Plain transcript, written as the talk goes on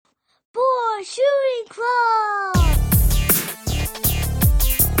Shooting Club!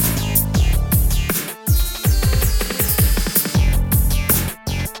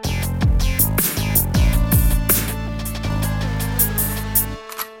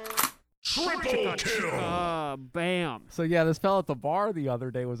 Triple kill! Bam. So yeah, this fella at the bar the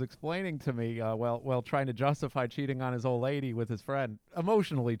other day was explaining to me, while trying to justify cheating on his old lady with his friend,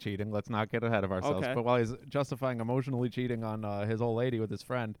 emotionally cheating. Let's not get ahead of ourselves. Okay. But while he's justifying emotionally cheating on his old lady with his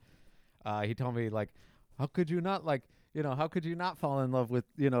friend, he told me like, how could you not how could you not fall in love with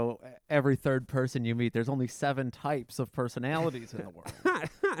every third person you meet? There's only 7 types of personalities in the world. I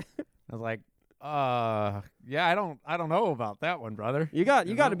was like, yeah, I don't know about that one, brother. You got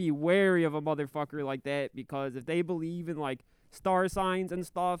to be wary of a motherfucker like that, because if they believe in like star signs and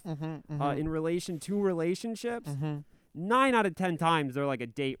stuff in relation to relationships, 9 out of 10 times they're like a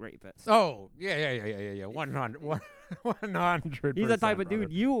date rapist. Oh, yeah. 100. He's the type of dude,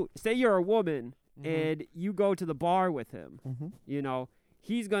 you say you're a woman and you go to the bar with him,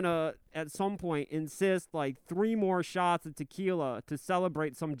 he's gonna at some point insist like 3 more shots of tequila to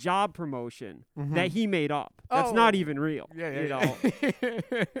celebrate some job promotion that he made up. That's not even real. Yeah.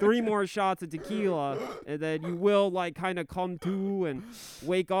 3 more shots of tequila, and then you will like kind of come to and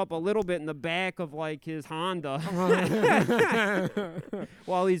wake up a little bit in the back of like his Honda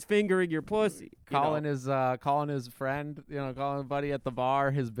while he's fingering your pussy. Calling his friend, calling a buddy at the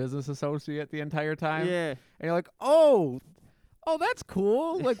bar, his business associate the entire time. Yeah. And you're like, oh, that's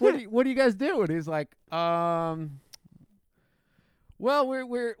cool. Like, what do you guys do? And he's like, well,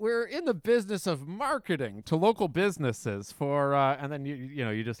 we're in the business of marketing to local businesses for, and then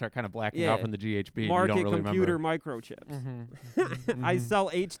you just start kind of blacking out from the GHB. Market and you don't really computer remember. microchips. I sell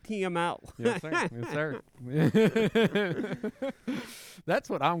HTML. Yes, sir.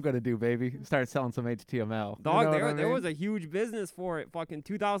 That's what I'm gonna do, baby. Start selling some HTML. Dog, there was a huge business for it. Fucking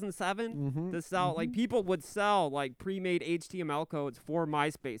 2007 to sell. Like, people would sell like pre-made HTML codes for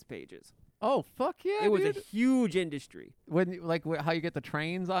MySpace pages. Oh, fuck yeah, It was dude. a huge industry. When how you get the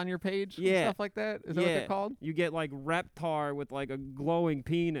trains on your page and stuff like that? Is that what they're called? You get like Reptar with like a glowing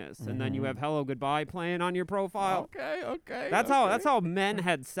penis, and then you have Hello Goodbye playing on your profile. Okay. That's how men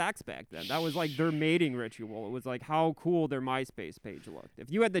had sex back then. That was like their mating ritual. It was like how cool their MySpace page looked. If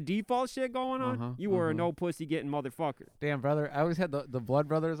you had the default shit going on, you were a no pussy getting motherfucker. Damn, brother. I always had the Blood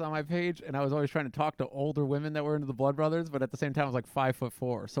Brothers on my page, and I was always trying to talk to older women that were into the Blood Brothers, but at the same time I was like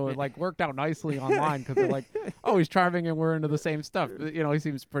 5'4", so it like worked out nicely online because they're like, oh, he's charming and we're into the same stuff. He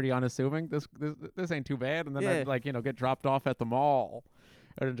seems pretty unassuming. This ain't too bad. And then I'd like get dropped off at the mall,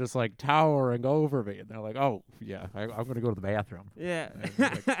 and just like towering over me, and they're like, oh yeah, I'm gonna go to the bathroom. Yeah,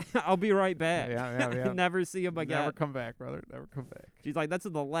 like, I'll be right back. Yeah. Never see him again. Never come back, brother. Never come back. She's like, that's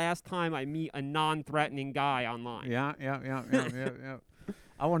the last time I meet a non-threatening guy online. Yeah.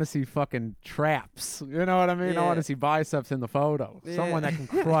 I want to see fucking traps. You know what I mean? I want to see biceps in the photo. Yeah. Someone that can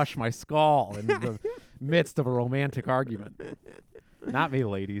crush my skull in the midst of a romantic argument. Not me,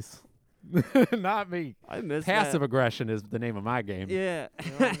 ladies. Not me. I miss Passive aggression is the name of my game. Yeah.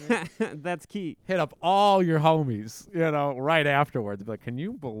 You know what I mean? That's key. Hit up all your homies, right afterwards. Be like, can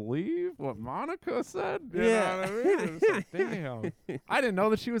you believe what Monica said? You know what I mean? It's like, damn. I didn't know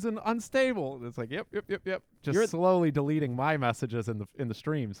that she was unstable. It's like, yep. Just slowly deleting my messages in the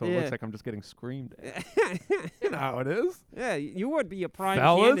stream, so it looks like I'm just getting screamed at. You know how it is. Yeah, you would be a prime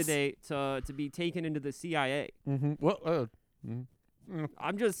Fellas? candidate to be taken into the CIA. Well,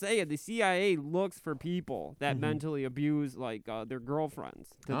 I'm just saying, the CIA looks for people that mentally abuse like their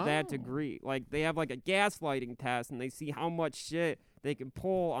girlfriends to that degree. Like, they have like a gaslighting test, and they see how much shit they can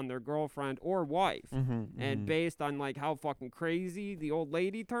pull on their girlfriend or wife. And based on like how fucking crazy the old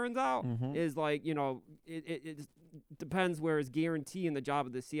lady turns out, is like, it depends where his guarantee in the job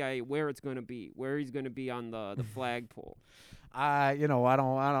of the CIA, where it's going to be, where he's going to be on the flagpole. I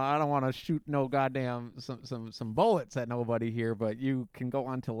don't want to shoot no goddamn some bullets at nobody here, but you can go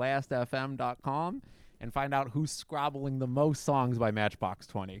on to lastfm.com and find out who's scrobbling the most songs by Matchbox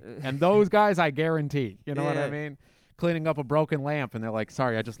 20. And those guys, I guarantee. You know what I mean? Cleaning up a broken lamp, and they're like,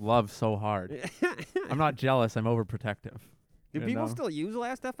 sorry, I just love so hard. I'm not jealous. I'm overprotective. Do people still use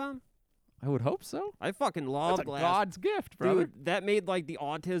Last.fm? I would hope so. I fucking love That's a Last. God's gift, brother. Dude, that made like the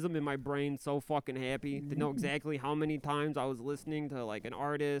autism in my brain so fucking happy to know exactly how many times I was listening to like an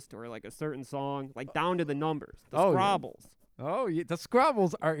artist or like a certain song, like down to the numbers, the Scrabbles. Yeah. Oh, yeah. The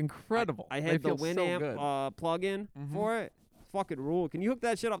Scrabbles are incredible. I had the Winamp so plugin for it. Fucking rule. Can you hook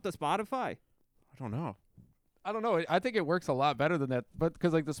that shit up to Spotify? I don't know. I think it works a lot better than that. But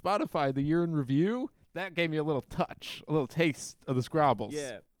because like the Spotify, the year in review, that gave me a little touch, a little taste of the Scrabbles.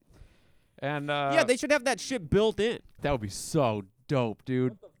 Yeah. And yeah, they should have that shit built in. That would be so dope,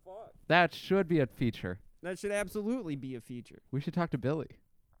 dude. What the fuck? That should be a feature. That should absolutely be a feature. We should talk to Billy.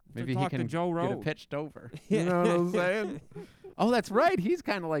 Maybe he talk to can Joe get Rogan. it pitched over. You know what I'm saying? Oh, that's right. He's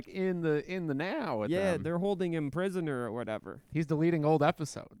kind of like in the now with Yeah, them. they're holding him prisoner or whatever. He's deleting old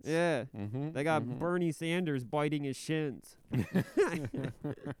episodes. Yeah. Mm-hmm, They got Bernie Sanders biting his shins.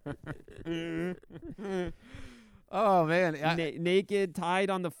 Oh man. Naked, tied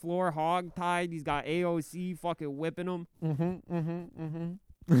on the floor, hog tied. He's got AOC fucking whipping him.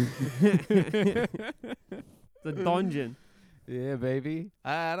 It's a dungeon. Yeah, baby.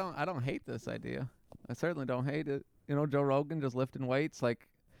 I don't hate this idea. I certainly don't hate it. You know, Joe Rogan just lifting weights like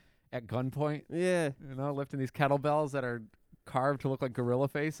at gunpoint. Yeah. You know, lifting these kettlebells that are carved to look like gorilla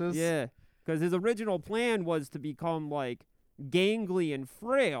faces. Yeah. Because his original plan was to become like gangly and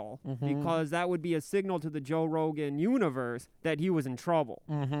frail because that would be a signal to the Joe Rogan universe that he was in trouble.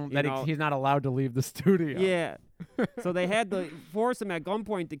 That know? he's not allowed to leave the studio. Yeah. So they had to force him at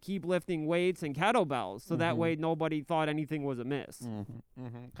gunpoint to keep lifting weights and kettlebells so that way nobody thought anything was amiss.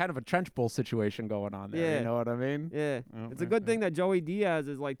 Kind of a trench bull situation going on there. Yeah. You know what I mean? Yeah. It's a good thing that Joey Diaz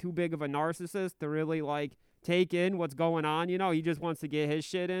is like too big of a narcissist to really like take in what's going on. You know, he just wants to get his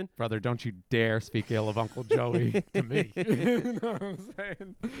shit in. Brother, don't you dare speak ill of Uncle Joey to me. You know what I'm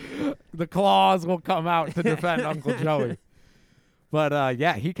saying? The claws will come out to defend Uncle Joey. But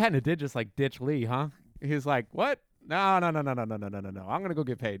yeah, he kind of did just like ditch Lee, huh? He's like, what? No. I'm gonna go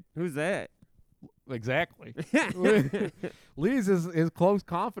get paid. Who's that? Exactly. Lee's his close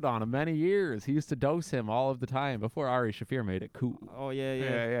confidant of many years. He used to dose him all of the time before Ari Shaffir made it cool. Oh, yeah.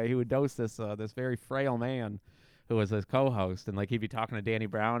 Yeah. He would dose this very frail man who was his co-host, and like he'd be talking to Danny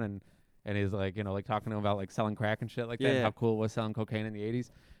Brown, and he's like, you know, like talking to him about like selling crack and shit like that, and Yeah. how cool it was selling cocaine in the 80s.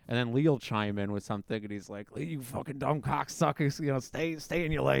 And then Lee will chime in with something, and he's like, Lee, you fucking dumb cocksuckers, you know, stay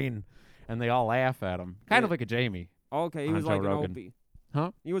in your lane. And they all laugh at him, kind of like a Jamie. Okay, he on was Joe like Rogan. an Opie.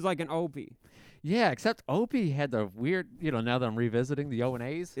 Huh? He was like an Opie. Yeah, except Opie had the weird, you know, now that I'm revisiting the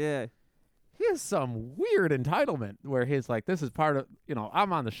O&As, Yeah. he has some weird entitlement where he's like, this is part of, you know,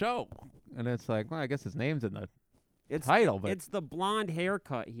 I'm on the show. And it's like, well, I guess his name's in the title, but It's the blonde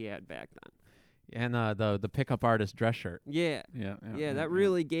haircut he had back then. and the pickup artist dress shirt. Yeah. Yeah, That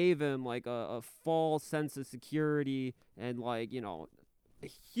really gave him like a false sense of security and like, you know, a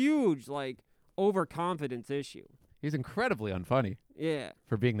huge like overconfidence issue. He's incredibly unfunny Yeah.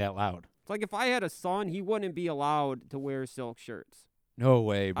 for being that loud. It's like if I had a son, he wouldn't be allowed to wear silk shirts. No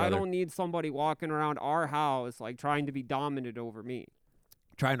way, brother. I don't need somebody walking around our house like trying to be dominant over me.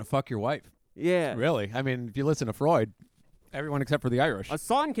 Trying to fuck your wife. Yeah. Really? I mean, if you listen to Freud, everyone except for the Irish. A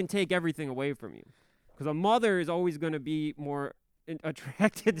son can take everything away from you. Because a mother is always going to be more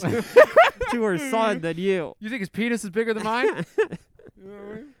attracted to her son than you. You think his penis is bigger than mine?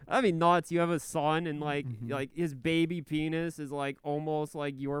 I mean, nuts. You have a son, and like his baby penis is like almost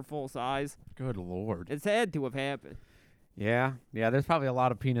like your full size. Good Lord. It's had to have happened. Yeah. There's probably a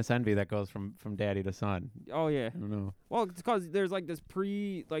lot of penis envy that goes from daddy to son. Oh yeah. I don't know. Well, it's because there's like this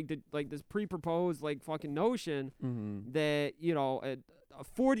pre-proposed like fucking notion that you know a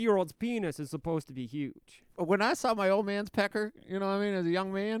 40-year-old's penis is supposed to be huge. When I saw my old man's pecker, you know what I mean, as a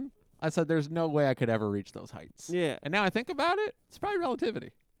young man, I said, there's no way I could ever reach those heights. Yeah. And now I think about it, it's probably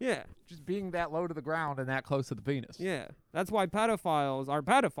relativity. Yeah. Just being that low to the ground and that close to the penis. Yeah. That's why pedophiles are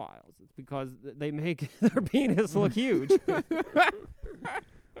pedophiles. It's because they make their penis look huge.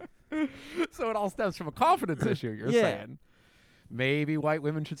 So it all stems from a confidence issue, you're Yeah. saying. Maybe white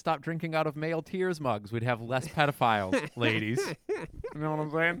women should stop drinking out of male tears mugs. We'd have less pedophiles, ladies. You know what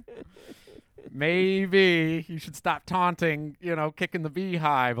I'm saying? Maybe you should stop taunting, you know, kicking the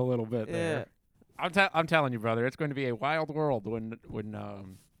beehive a little bit there. I'm telling you, brother, it's going to be a wild world when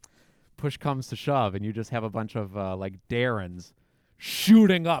push comes to shove and you just have a bunch of like Darrens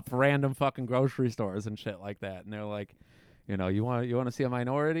shooting up random fucking grocery stores and shit like that. And they're like, you know, you want to see a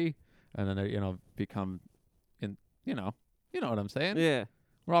minority? And then they, you know, become in, you know what I'm saying? Yeah.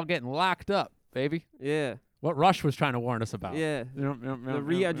 We're all getting locked up, baby. Yeah. What Rush was trying to warn us about. Yeah. The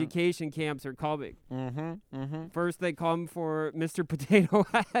re-education camps are coming. First they come for Mr. Potato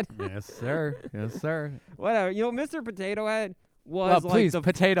Head. Yes, sir. Yes, sir. Whatever. You know, Mr. Potato Head was Well, like please, the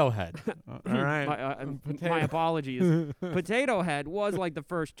Potato Head. All right. my apologies. Potato Head was like the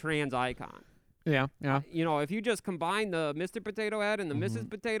first trans icon. Yeah. You know, if you just combine the Mr. Potato Head and the Mrs.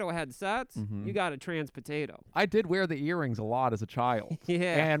 Potato Head sets, you got a trans potato. I did wear the earrings a lot as a child.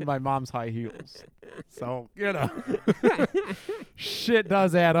 Yeah. And my mom's high heels. So, you know. Shit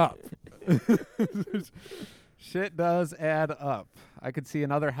does add up. Shit does add up. I could see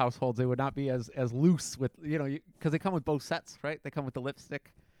in other households they would not be as loose with, you know, because they come with both sets, right? They come with the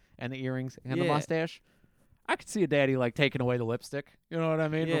lipstick and the earrings and the Yeah. mustache. I could see a daddy like taking away the lipstick. You know what I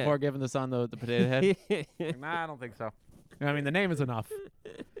mean? Yeah. Before giving the son the potato head. Like, nah, I don't think so. I mean, the name is enough.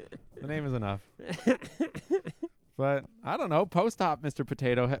 The name is enough. But I don't know. Post-op Mr.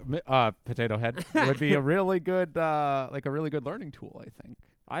 Potato Head would be a really good, like a really good learning tool. I think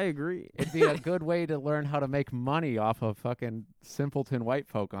I agree. it'd be a good way to learn how to make money off of fucking simpleton white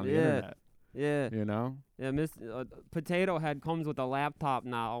folk on the internet. Yeah. You know? Yeah, Potato Head comes with a laptop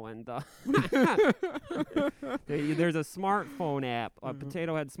now, and there's a smartphone app, a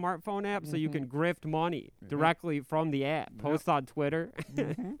Potato Head smartphone app, so you can grift money directly from the app. Post on Twitter.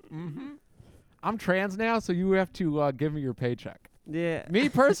 I'm trans now, so you have to give me your paycheck. Yeah. Me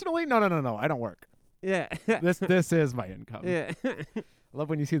personally? No. I don't work. Yeah. This is my income. Yeah. I love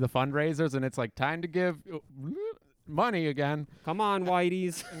when you see the fundraisers and it's like time to give money again. Come on,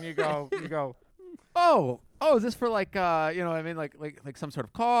 Whiteys. And you go, oh, is this for like, you know what I mean? Like some sort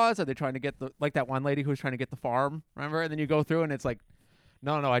of cause? Are they trying to get like that one lady who was trying to get the farm, remember? And then you go through and it's like,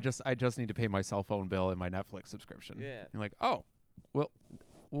 no, I just need to pay my cell phone bill and my Netflix subscription. Yeah. You're like, oh, well,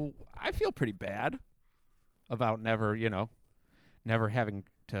 I feel pretty bad about never having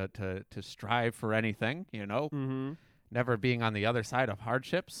to strive for anything, you know? Mm-hmm. Never being on the other side of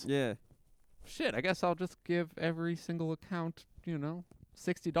hardships. Yeah. Shit, I guess I'll just give every single account,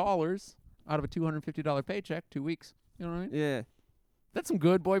 $60 out of a $250 paycheck, 2 weeks. You know what I mean? Yeah. That's some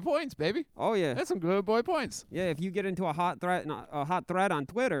good boy points, baby. Oh yeah. That's some good boy points. Yeah, if you get into a hot thread on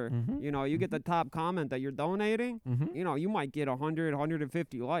Twitter, you get the top comment that you're donating, you might get 100,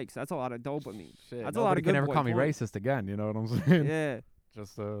 150 likes. That's a lot of dopamine. Shit, That's a lot of good can ever boy call me points. racist again, you know what I'm saying? Yeah.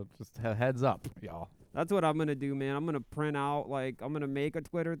 Just heads up, y'all. That's what I'm going to do, man. I'm going to print out, I'm going to make a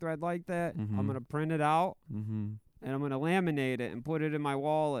Twitter thread like that. Mhm. I'm going to print it out, Mm-hmm. and I'm going to laminate it and put it in my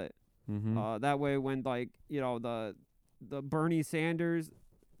wallet. Mm-hmm. That way when, the Bernie Sanders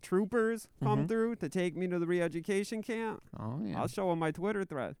troopers come through to take me to the re-education camp, Oh, yeah. I'll show them my Twitter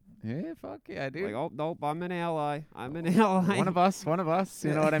thread. Yeah, fuck yeah, dude. Like, oh, nope, I'm an ally. I'm an ally. One of us,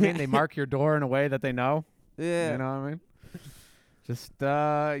 you know what I mean? They mark your door in a way that they know. Yeah. You know what I mean? Just,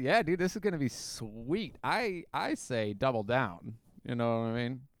 yeah, dude, this is going to be sweet. I say double down. You know what I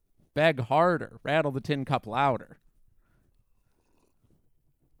mean? Beg harder. Rattle the tin cup louder.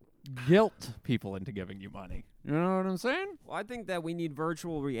 Guilt people into giving you money. You know what I'm saying? Well, I think that we need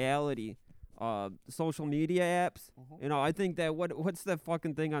virtual reality, social media apps. I think that what's that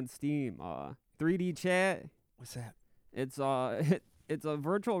fucking thing on Steam? 3D chat. What's that? It's it's a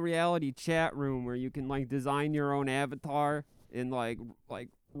virtual reality chat room where you can design your own avatar and like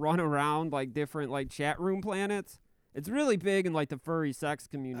run around different chat room planets. It's really big in the furry sex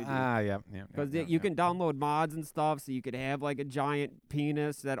community. Yeah. Because you can download mods and stuff, so you could have a giant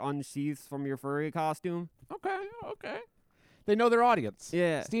penis that unsheaths from your furry costume. Okay. They know their audience.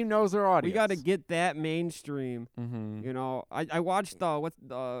 Yeah. Steam knows their audience. We got to get that mainstream. Mm-hmm. I watched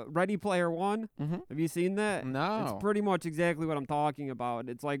Ready Player One. Mm-hmm. Have you seen that? No. It's pretty much exactly what I'm talking about.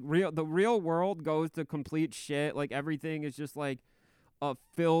 It's the real world goes to complete shit. Everything is just a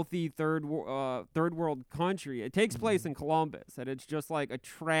filthy third world country. It takes place in Columbus, and it's just a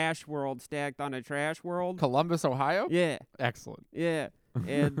trash world stacked on a trash world. Columbus, Ohio? Yeah. Excellent. Yeah.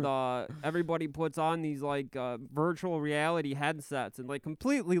 And everybody puts on these virtual reality headsets and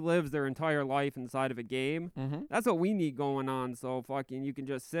completely lives their entire life inside of a game. Mm-hmm. That's what we need going on. So you can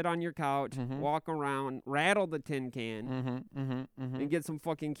just sit on your couch, walk around, rattle the tin can, and get some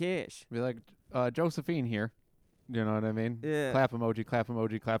fucking cash. Be like, Josephine here. You know what I mean? Yeah. Clap emoji, clap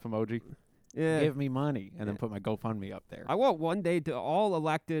emoji, clap emoji. Yeah. Give me money, and then put my GoFundMe up there. I want one day to all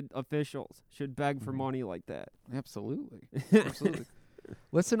elected officials should beg for money like that. Absolutely. Absolutely.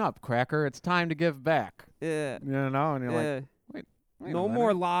 Listen up, cracker. It's time to give back. Yeah. You know, and you're Yeah. like, wait No a more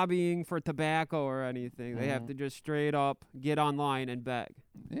minute. lobbying for tobacco or anything. They have to just straight up get online and beg.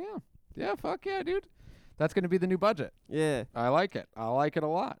 Yeah. Yeah, fuck yeah, dude. That's going to be the new budget. Yeah. I like it. I like it a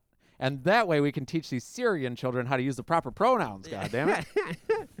lot. And that way we can teach these Syrian children how to use the proper pronouns, goddammit.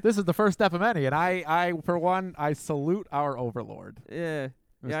 This is the first step of many, and I for one, I salute our overlord, Yeah.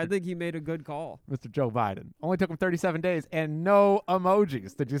 Yeah, I think he made a good call. Mr. Joe Biden. Only took him 37 days and no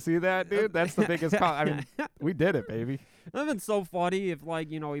emojis. Did you see that, dude? That's the biggest call. I mean, we did it, baby. That'd been so funny if,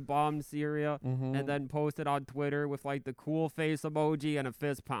 he bombed Syria Mm-hmm. and then posted on Twitter with, the cool face emoji and a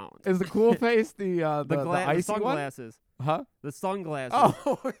fist pound. Is the cool face the icy sunglasses. one? Huh? The sunglasses.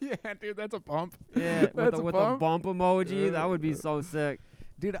 Oh, yeah, dude, that's a bump. Yeah, That's with a a bump emoji. That would be so sick.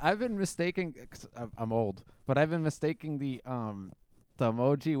 Dude, I've been mistaking. 'Cause I'm old, but I've been mistaking the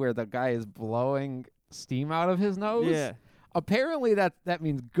emoji where the guy is blowing steam out of his nose. Yeah. Apparently that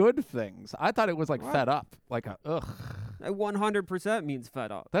means good things. I thought it was What? fed up, like a ugh. That 100% means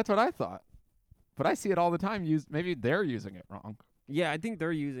fed up. That's what I thought. But I see it all the time. Maybe they're using it wrong. Yeah, I think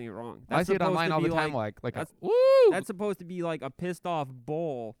they're using it wrong. I see it supposed online to all the be time. Like that's- woo. That's supposed to be like a pissed off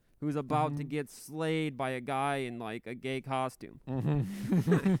bull who's about to Mhm. get slayed by a guy in like a gay costume.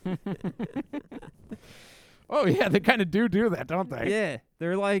 Mm-hmm. Oh yeah, they kind of do that, don't they? Yeah,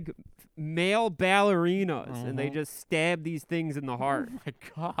 they're like male ballerinas, and they Mhm. just stab these things in the heart. Oh my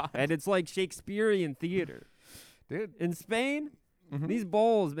god, And it's like Shakespearean theater. dude. In Spain, Mhm. these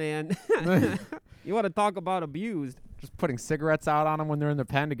bulls, man, you want to talk about abused. Just putting cigarettes out on them when they're in the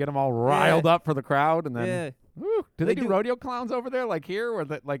pen to get them all riled up for the crowd, and then Yeah. woo, do They they do do- rodeo clowns over there like here, where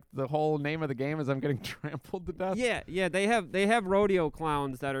the whole name of the game is I'm getting trampled to death? Yeah, they have rodeo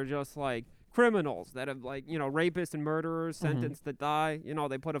clowns that are just like criminals that have like, rapists and murderers sentenced to die.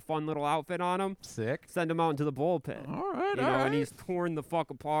 They put a fun little outfit on them, Sick. send them out into the bullpen. All right, And he's torn the fuck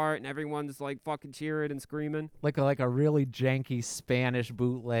apart, and everyone's like fucking cheering and screaming. like a really janky Spanish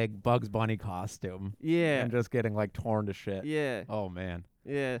bootleg Bugs Bunny costume, Yeah, and just getting like torn to shit. yeah, Oh man,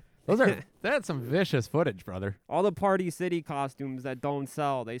 yeah. that's some vicious footage, brother. All the Party City costumes that don't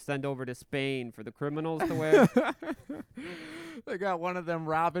sell, they send over to Spain for the criminals to wear. They got one of them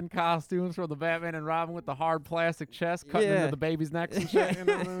Robin costumes for the Batman and Robin with the hard plastic chest cutting Yeah. into the baby's necks and shit. You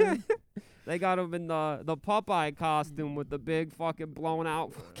know what I mean? They got him in the Popeye costume with the big fucking blown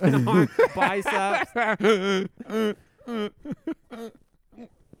out fucking arm, biceps.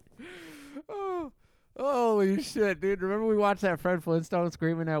 Oh, holy shit, dude. Remember we watched that Fred Flintstone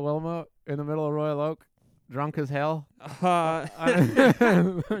screaming at Wilma in the middle of Royal Oak? Drunk as hell? Uh,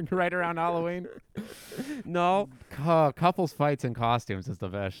 Right around Halloween? no. Couples fights in costumes is the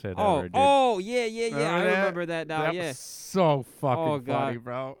best shit Oh, ever, dude. yeah. Remember I that? remember that now. That Yeah. was so fucking Oh, God. funny,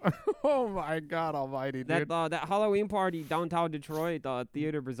 bro. Oh, my God almighty, dude. That Halloween party downtown Detroit,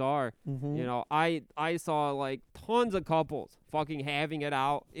 Theater Bazaar. Mhm. I saw like tons of couples fucking having it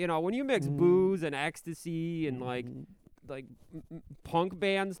out. When you mix booze and ecstasy and like punk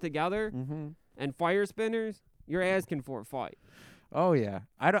bands together Mhm. and fire spinners, you're asking for a fight. Oh, yeah.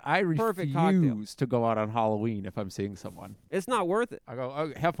 I Perfect cocktail. refuse to go out on Halloween if I'm seeing someone. It's not worth it. I go,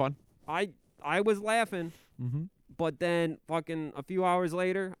 oh, have fun. I was laughing, Mm-hmm. but then fucking a few hours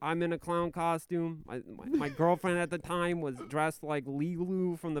later, I'm in a clown costume. My girlfriend at the time was dressed like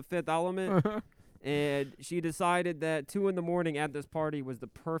Lilu from The Fifth Element, and she decided that 2 a.m. at this party was the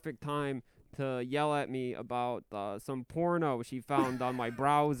perfect time to yell at me about some porno she found on my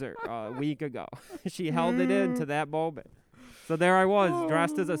browser a week ago. She held it in to that moment. So there I was,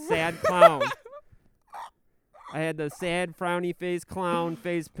 dressed as a sad clown. I had the sad, frowny face clown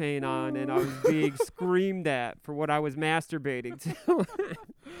face paint on, and I was being screamed at for what I was masturbating to.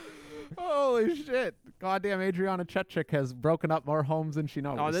 Holy shit. Goddamn Adriana Chechik has broken up more homes than she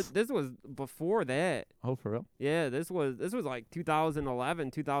knows. Oh, this was before that. Oh, for real? Yeah, this was like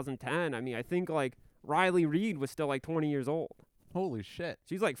 2011, 2010. I mean, I think like Riley Reid was still like 20 years old. Holy shit.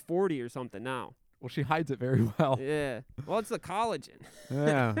 She's like 40 or something now. Well, she hides it very well. Yeah. Well, it's the collagen.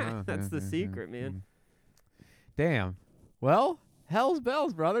 Yeah. That's the secret, man. Damn. Well, hell's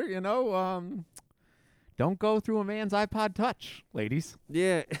bells, brother. Don't go through a man's iPod Touch, ladies.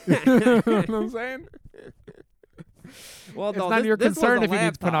 Yeah. You know what I'm saying? Well, It's no, not this, your this was concern a if he needs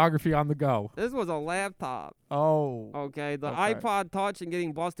laptop. pornography on the go. This was a laptop. Oh. Okay, the Okay. iPod Touch and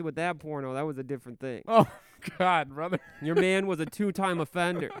getting busted with that porno, that was a different thing. Oh, God, brother. Your man was a 2-time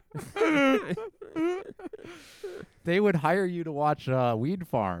offender. They would hire you to watch weed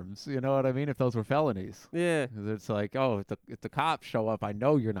farms, you know what I mean, if those were felonies. Yeah, 'Cause it's like, oh, if the cops show up, I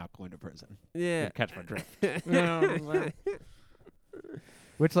know you're not going to prison. yeah. You catch my drift. You know what I'm saying?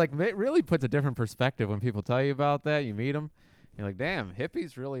 Which, like, really puts a different perspective when people tell you about that. You meet them, you're like, damn,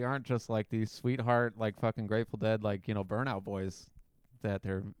 hippies really aren't just like these sweetheart, like fucking Grateful Dead, like, burnout boys that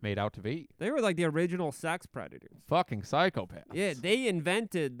they're made out to be. They were like the original sex predators. Fucking psychopaths. Yeah, they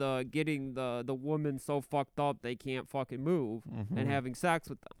invented the getting the woman so fucked up they can't fucking move and having sex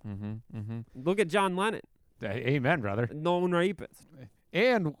with them. Look at John Lennon, Amen, brother. known rapist.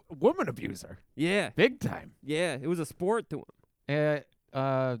 And woman abuser. Yeah, Big time. yeah, it was a sport to him.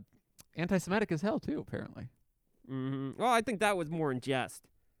 Anti-Semitic as hell, too, apparently. Well, I think that was more in jest.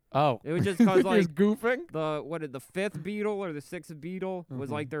 Oh. It was just 'cause, He was like, goofing? The fifth Beatle or the sixth Beatle was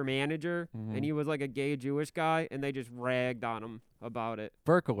like their manager, and he was like a gay Jewish guy, and they just ragged on him about it.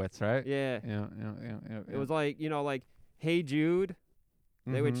 Berkowitz, right? Yeah. Yeah. It was like, like, Hey Jude.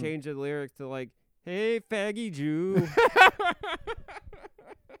 They would change the lyrics to like, Hey faggy Jew.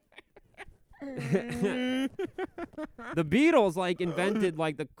 The Beatles like invented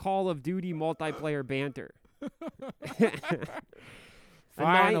like the Call of Duty multiplayer banter.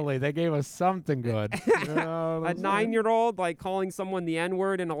 Finally, they gave us something good. You know what A I'm saying? 9-year-old like calling someone the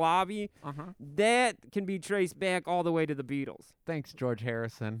N-word in a lobby, Uh-huh. that can be traced back all the way to the Beatles. Thanks, George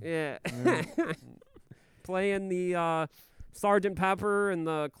Harrison. Yeah. Yeah. Playing the Sgt. Pepper and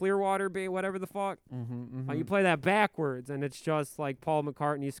the Clearwater Bay, whatever the fuck. Mm-hmm, You play that backwards, and it's just like Paul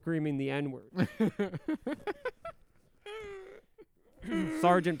McCartney screaming the N-word.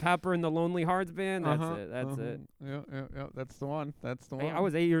 Sgt. Pepper and the Lonely Hearts Band. That's it. That's it. Yeah. That's the one. That's the one. Hey, I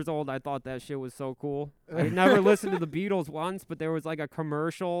was 8 years old. I thought that shit was so cool. I had never listened to the Beatles once, but there was like a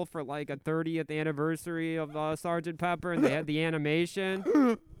commercial for like a 30th anniversary of Sgt. Pepper, and they had the animation.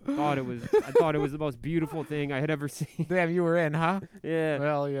 I thought it was the most beautiful thing I had ever seen. Damn, you were in, huh? Yeah.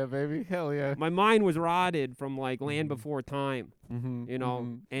 Hell yeah, baby. Hell yeah. My mind was rotted from like Land Before Time, Mm-hmm, you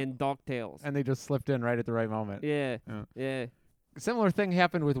know, and DuckTales. And they just slipped in right at the right moment. Yeah. Yeah. Yeah. Similar thing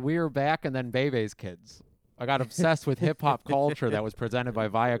happened with We're Back and then Bebe's Kids. I got obsessed with hip hop culture that was presented by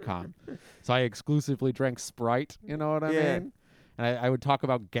Viacom. So I exclusively drank Sprite, you know what I Yeah. mean? And I would talk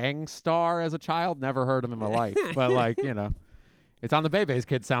about Gangstar as a child. Never heard him in my life. But, like, you know, it's on the Bebe's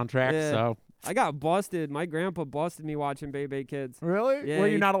Kids soundtrack, Yeah. so. I got busted. My grandpa busted me watching Bebe Kids. Really? Yeah, Were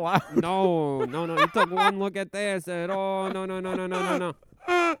you he- not allowed? No. He took one look at that and said, "Oh, no."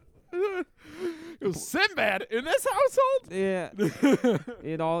 It was Sinbad in this household? Yeah.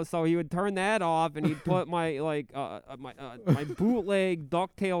 You know, so he would turn that off and he'd put my my bootleg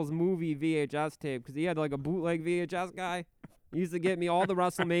DuckTales movie VHS tape, because he had like a bootleg VHS guy. He used to get me all the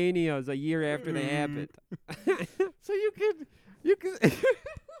WrestleManias a year after they happened. So you could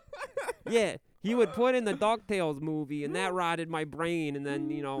Yeah. He would put in the DuckTales movie, and that rotted my brain. And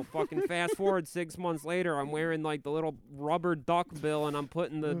then, you know, fucking fast forward 6 months later, I'm wearing like the little rubber duck bill, and I'm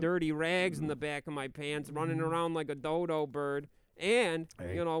putting the dirty rags in the back of my pants, running around like a dodo bird. And,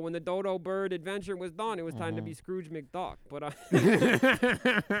 you know, when the dodo bird adventure was done, it was time to be Scrooge McDuck. But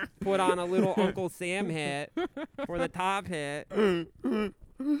I put on a little Uncle Sam hat for the top hat.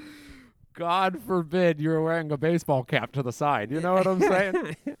 God forbid you were wearing a baseball cap to the side. You know what I'm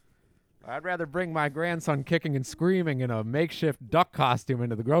saying? I'd rather bring my grandson kicking and screaming in a makeshift duck costume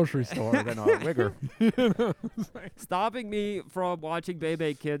into the grocery store than a wigger. Stopping me from watching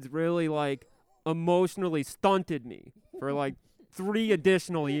Bebe Kids really, like, emotionally stunted me for, like, 3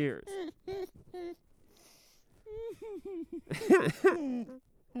 additional years.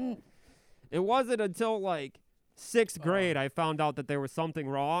 It wasn't until, like, 6th grade I found out that there was something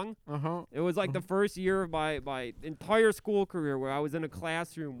wrong. Uh-huh. It was like the first year of my entire school career where I was in a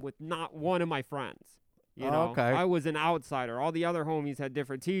classroom with not one of my friends. You know, Okay. I was an outsider. All the other homies had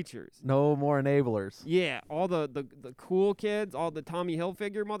different teachers. No more enablers. Yeah, all the cool kids, all the Tommy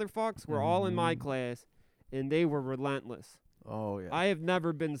Hilfiger motherfuckers were all in my class, and they were relentless. Oh, yeah. I have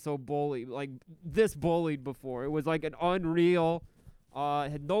never been so bullied, like this bullied before. It was like an unreal,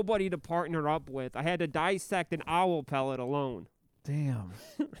 had nobody to partner up with. I had to dissect an owl pellet alone. Damn.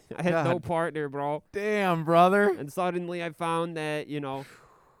 I had no God. partner, bro. Damn, brother. And suddenly I found that, you know,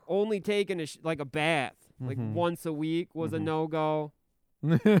 only taking like a bath, like once a week was a no-go.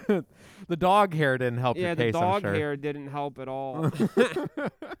 The dog hair didn't help Yeah, your the case, I'm dog sure. hair didn't help at all.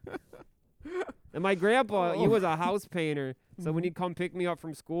 And my grandpa, he was a house painter. So when he'd come pick me up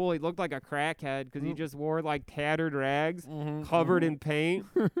from school, he looked like a crackhead because he just wore like tattered rags covered in paint.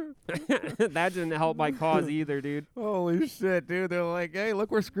 That didn't help my cause either, dude. Holy shit, dude. They're like, hey,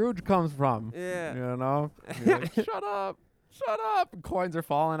 look where Scrooge comes from. Yeah. You know? You're like, shut up. Shut up. And coins are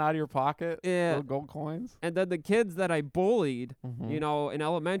falling out of your pocket. Yeah. Little gold coins. And then the kids that I bullied, you know, in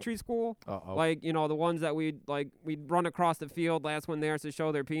elementary school, Uh-oh. like, you know, the ones that we'd run across the field, last one there to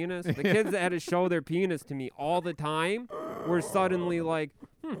show their penis. The kids that had to show their penis to me all the time were suddenly like,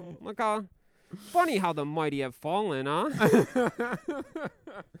 look how funny how the mighty have fallen, huh?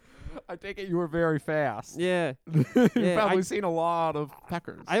 I take it you were very fast. Yeah. You've Yeah, probably seen a lot of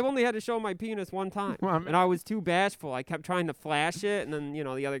peckers. I've only had to show my penis one time. Well, I mean- And I was too bashful. I kept trying to flash it, and then, you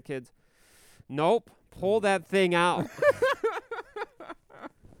know, the other kids, nope, pull that thing out.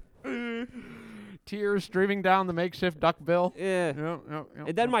 Tears streaming down the makeshift duck bill. Yeah. Yep.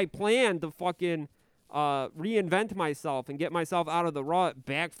 And then my plan to fucking reinvent myself and get myself out of the rut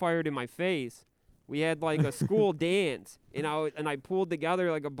backfired in my face. We had like a school dance, and I pulled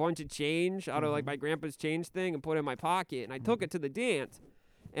together like a bunch of change out of like my grandpa's change thing and put it in my pocket, and I took it to the dance.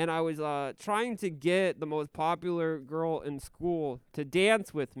 And I was trying to get the most popular girl in school to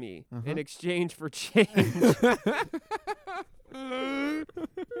dance with me in exchange for change.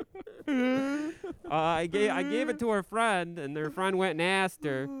 I gave it to her friend, and her friend went and asked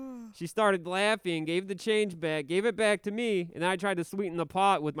her, She started laughing, gave the change back, gave it back to me, and then I tried to sweeten the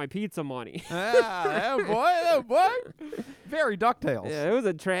pot with my pizza money. Oh boy. Very DuckTales. Yeah, it was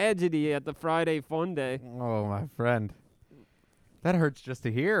a tragedy at the Friday Fun Day. Oh, my friend. That hurts just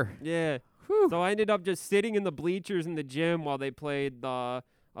to hear. Yeah. Whew. So I ended up just sitting in the bleachers in the gym while they played the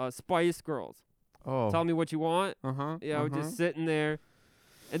Spice Girls. Oh. Tell me what you want. Uh-huh. Yeah, I was just sitting there.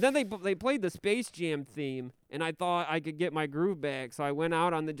 And then they played the Space Jam theme, and I thought I could get my groove back. So I went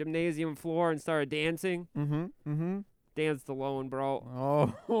out on the gymnasium floor and started dancing. Mm-hmm. Danced alone,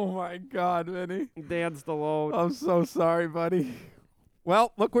 bro. Oh my God, Vinny. Danced alone. I'm so sorry, buddy.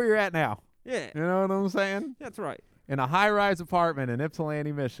 Well, look where you're at now. Yeah, You know what I'm saying? that's right. In a high-rise apartment in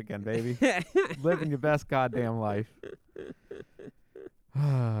Ypsilanti, Michigan, baby. Living your best goddamn life.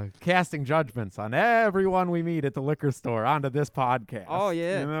 Casting judgments on everyone we meet at the liquor store onto this podcast. Oh,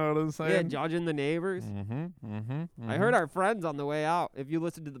 yeah. You know what I'm Yeah, saying? judging the neighbors. I heard our friends on the way out. If you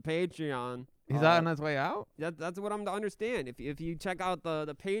listen to the Patreon, He's on his way out? that's what I'm to understand. If you check out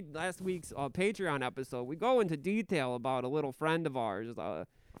the last week's Patreon episode, we go into detail about a little friend of ours,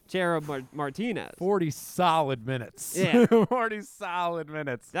 Cherub Martinez. 40 solid minutes. Yeah. 40 solid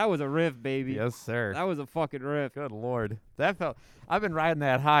minutes. That was a riff, baby. Yes, sir. That was a fucking riff. Good Lord. I've been riding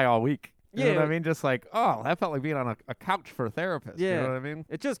that high all week. You know what I mean? Just like, oh, that felt like being on a couch for a therapist. Yeah. You know what I mean?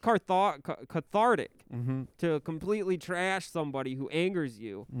 It's just cathartic Mm-hmm. to completely trash somebody who angers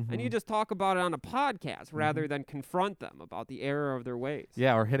you, and you Mhm. just talk about it on a podcast rather than confront them about the error of their ways.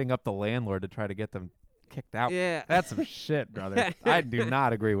 Yeah, or hitting up the landlord to try to get them kicked out. Yeah. That's some shit, brother. I do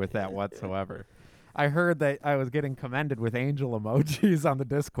not agree with that whatsoever. I heard that I was getting commended with angel emojis on the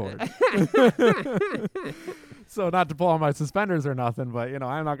Discord. So not to pull on my suspenders or nothing, but,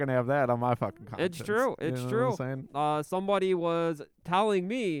 I'm not going to have that on my fucking conscience. It's true. You It's know true. what I'm saying? Somebody was telling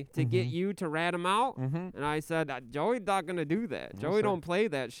me to get Mhm. you to rat him out, Mm-hmm. and I said, Joey's not going to do that. No, Joey sir. don't play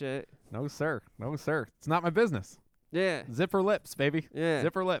that shit. No, sir. No, sir. It's not my business. Yeah. Zipper lips, baby. Yeah.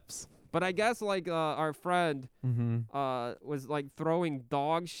 Zipper lips. But I guess, our friend Mm-hmm. was, throwing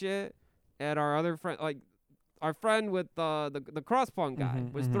dog shit at our other friend. Our friend with the cross punk guy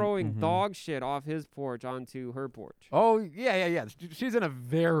Mhm, was mhm, throwing mhm. dog shit off his porch onto her porch. Oh, yeah. She's in a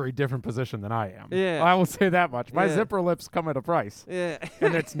very different position than I am. Yeah. I will say that much. My Yeah. zipper lips come at a price. Yeah.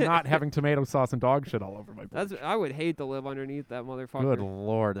 And it's not having tomato sauce and dog shit all over my porch. I would hate to live underneath that motherfucker. Good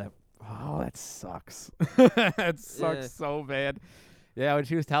Lord. That sucks. That sucks Yeah. so bad. Yeah, when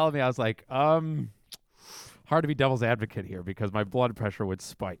she was telling me, I was like, hard to be devil's advocate here because my blood pressure would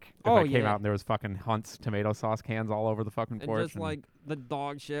spike if Oh, I came yeah. out and there was fucking Hunt's tomato sauce cans all over the fucking And porch. just the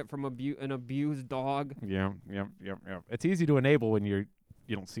dog shit from an abused dog. Yep. It's easy to enable when you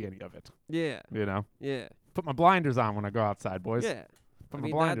don't see any of it, Yeah. Yeah. Put my blinders on when I go outside, boys. Yeah. Put I my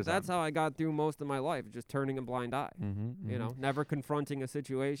mean, blinders that's on. how I got through most of my life, just turning a blind eye. Mm-hmm, Never confronting a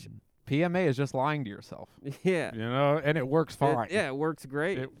situation. PMA is just lying to yourself, Yeah. and it works fine. It works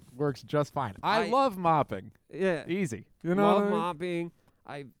great. It works just fine. I I- love mopping. yeah. Easy. You know Love what I mean? mopping.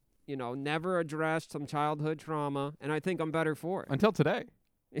 I, never addressed some childhood trauma, and I think I'm better for it. Until today.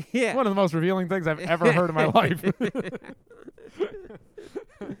 Yeah. One of the most revealing things I've ever heard in my life.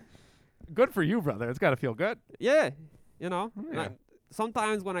 Good for you, brother. It's got to feel good. Yeah. Yeah.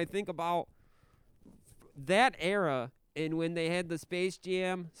 Sometimes when I think about that era and when they had the Space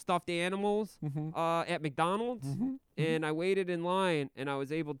Jam stuffed animals Mm-hmm. at McDonald's, and I waited in line and I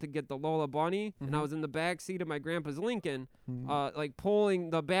was able to get the Lola Bunny, and I Mhm. was in the back seat of my grandpa's Lincoln, Mhm. pulling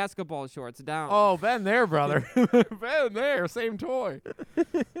the basketball shorts down. Oh, been there, brother. Been there. Same toy.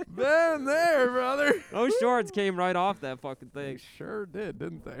 Been there, brother. Those shorts came right off that fucking They thing. sure did,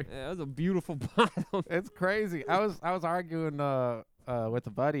 didn't they? Yeah, that was a beautiful bottom. It's crazy. I was arguing with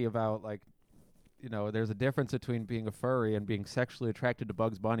a buddy about there's a difference between being a furry and being sexually attracted to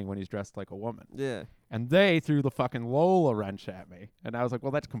Bugs Bunny when he's dressed like a woman. Yeah. And they threw the fucking Lola wrench at me. And I was like,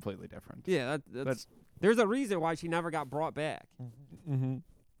 well, that's completely different. Yeah, that's there's a reason why she never got brought back. Mm-hmm.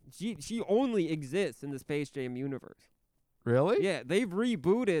 She only exists in the Space Jam universe. Really? Yeah, they've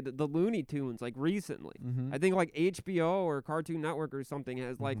rebooted the Looney Tunes recently. Mm-hmm. I think HBO or Cartoon Network or something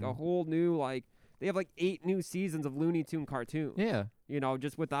has a Mhm. whole new they have 8 new seasons of Looney Tune cartoons. Yeah.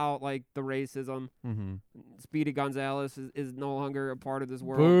 Just without the racism. Mm-hmm. Speedy Gonzalez is no longer a part of this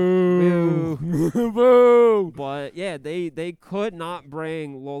world. Boo. Boo. But yeah, they could not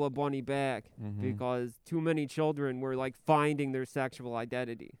bring Lola Bunny back Mhm. because too many children were finding their sexual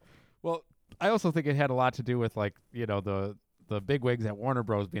identity. Well, I also think it had a lot to do with the bigwigs at Warner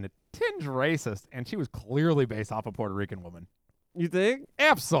Bros. Being a tinge racist, and she was clearly based off a Puerto Rican woman. You think?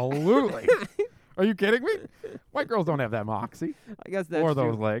 Absolutely. Are you kidding me? White girls don't have that moxie I guess that's or true.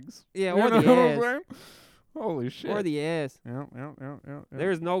 those legs. Yeah, You or know the what I'm ass. saying? Holy shit. or the ass. Yeah.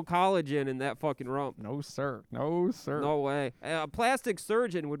 There's no collagen in that fucking rump. No, sir. No, sir. No way. A plastic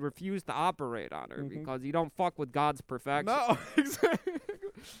surgeon would refuse to operate on her Mhm. because you don't fuck with God's perfection. No, exactly.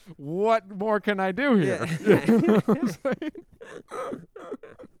 What more can I do here? Yeah. You know what I'm saying?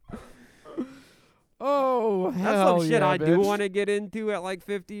 Oh, That's hell some shit yeah, I do bitch. want to get into at like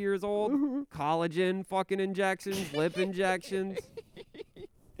 50 years old. Collagen fucking injections, lip injections.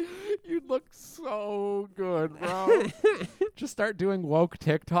 You'd look so good, bro. Just start doing woke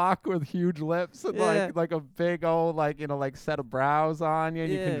TikTok with huge lips and Yeah. like a big old like set of brows on you,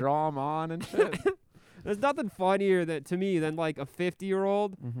 and you Yeah. can draw them on and shit. There's nothing funnier to me than like a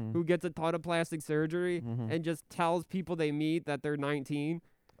 50-year-old Mhm. who gets a ton of plastic surgery Mhm. and just tells people they meet that they're 19.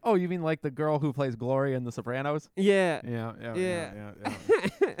 Oh, you mean like the girl who plays Gloria in The Sopranos? Yeah. Yeah.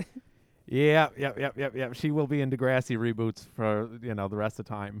 Yep. She will be in Degrassi reboots for the rest of the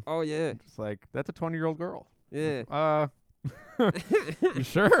time. Oh yeah. Just like that's a 20-year-old girl. Yeah. You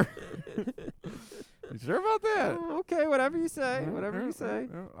sure? You sure about that? Okay, whatever you say. Yeah, Whatever yeah, you say.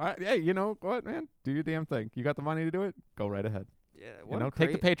 Hey, you know what, man? Do your damn thing. You got the money to do it? Go right ahead. Yeah.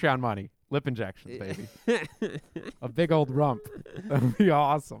 Take the Patreon money. Lip injections, baby. A big old rump. That'd be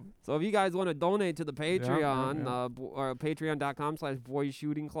awesome. So if you guys want to donate to the Patreon, yeah. Or patreon.com/boys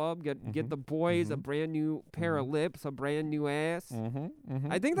shooting club, get the boys a brand new pair of lips, a brand new ass.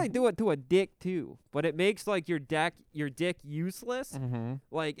 Mm-hmm. I think they do it to a dick too, but it makes like your dick useless. Mm-hmm.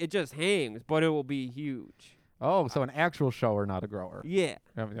 Like it just hangs, but it will be huge. Oh, so an actual shower, not a grower. Yeah,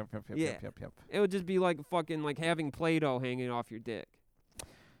 Yep. it would just be like fucking like having Play-Doh hanging off your dick.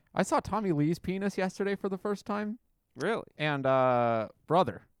 I saw Tommy Lee's penis yesterday for the first time. Really, And,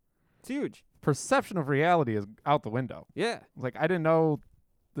 brother, it's huge. perception of reality is out the window. Yeah, Like, I didn't know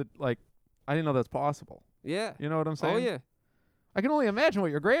that's possible. yeah. You know what I'm saying? Oh yeah. I can only imagine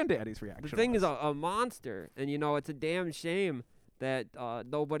what your granddaddy's reaction The thing was. is a monster, and it's a damn shame that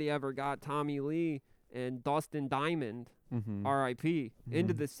nobody ever got Tommy Lee and Dustin Diamond, Mm-hmm. R.I.P.,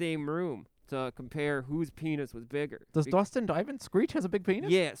 into the same room to compare whose penis was bigger. Does Dustin Diamond Screech has a big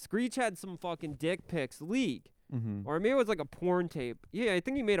penis? Yeah, Screech had some fucking dick pics leak. Mm-hmm. Or maybe it was like a porn tape. Yeah, I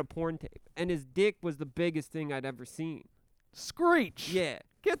think he made a porn tape. And his dick was the biggest thing I'd ever seen. Screech. Yeah,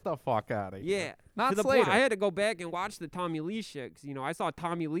 Get the fuck out of here. yeah. Not To the point, Slater. I had to go back and watch the Tommy Lee shit. 'Cause, I saw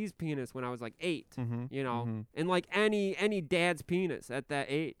Tommy Lee's penis when I was like 8. Mm-hmm. And like any dad's penis at that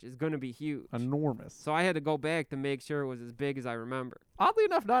age is going to be huge. Enormous. So I had to go back to make sure it was as big as I remember. Oddly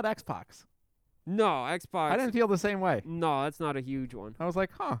enough, not Xbox. No, Xbox. I didn't feel the same way. No, that's not a huge one. I was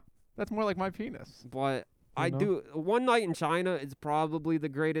like, that's more like my penis. But You I know? do. One Night in China is probably the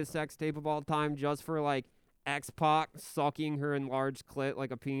greatest sex tape of all time, just for like X-Pac sucking her enlarged clit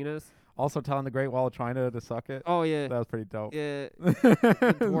like a penis. Also telling the Great Wall of China to suck it. Oh yeah, That was pretty dope. yeah.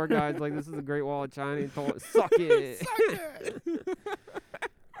 The poor guy's like, "This is the Great Wall of China." He told it, "Suck it."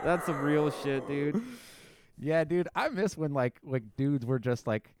 That's some real shit, dude. Yeah, dude. I miss when like dudes were just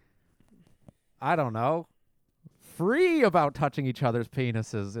like, I don't know, free about touching each other's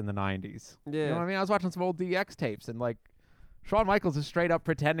penises in the 90s. Yeah. You know what I mean? I was watching some old DX tapes and like Shawn Michaels is straight up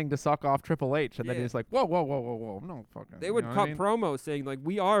pretending to suck off Triple H, and then Yeah. he's like, whoa, no fucking. They would cut promos saying like,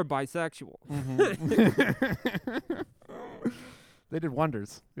 "We are bisexual." They did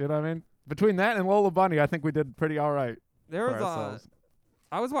wonders. You know what I mean? Between that and Lola Bunny, I think we did pretty all right There for was ourselves.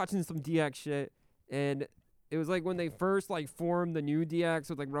 I was watching some DX shit, and it was like when they first like formed the new DX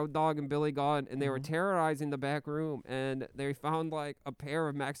with like Road Dogg and Billy Gunn, and they were terrorizing the back room, and they found like a pair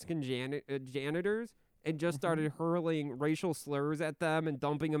of Mexican janitors and just started hurling racial slurs at them and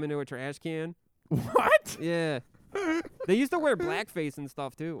dumping them into a trash can. What? Yeah, they used to wear blackface and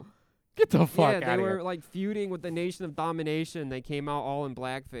stuff too. Get the fuck Yeah, out they of were here. like feuding with the Nation of Domination. They came out all in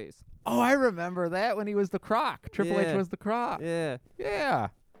blackface. Oh, I remember that when he was the Croc. Triple H Yeah. was the Croc. Yeah. Yeah.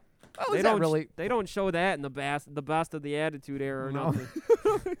 Oh, They is that don't really? they don't show that in the best of the Attitude Era or No. nothing.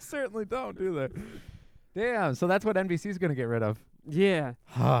 They certainly don't, do they? Damn. So that's what NBC's gonna get rid of. Yeah.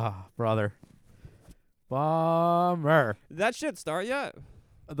 Ah, brother. Bummer. Did that shit start yet?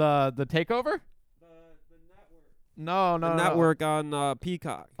 The takeover? No, The no. network on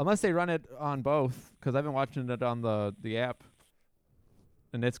Peacock. Unless they run it on both, because I've been watching it on the app,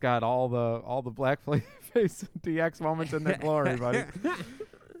 and it's got all the blackface DX moments in their glory, buddy.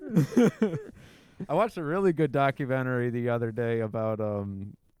 I watched a really good documentary the other day about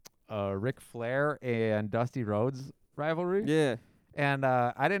Ric Flair and Dusty Rhodes rivalry. Yeah. And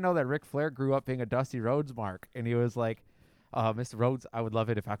I didn't know that Ric Flair grew up being a Dusty Rhodes mark, and he was like, Mr. Rhodes, I would love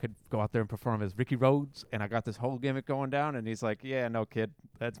it if I could go out there and perform as Ricky Rhodes, and I got this whole gimmick going down. And he's like, yeah, no, kid,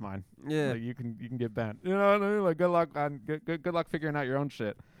 that's mine. Yeah. Like, you can get bent. You know what I mean? Like, good luck good luck figuring out your own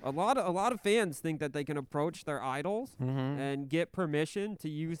shit. A lot of fans think that they can approach their idols Mm-hmm. and get permission to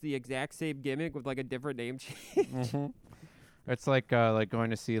use the exact same gimmick with like a different name change. Mm-hmm. It's like going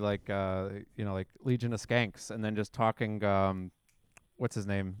to see like like Legion of Skanks and then just talking what's his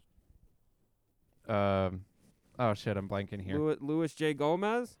name? Oh shit, I'm blanking here. Louis J.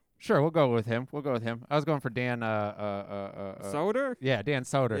 Gomez? Sure, we'll go with him. I was going for Dan Soder? Yeah, Dan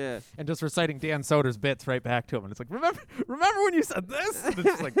Soder. Yeah. And just reciting Dan Soder's bits right back to him. And it's like, remember when you said this? And it's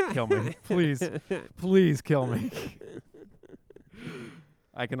just like, kill me. Please kill me.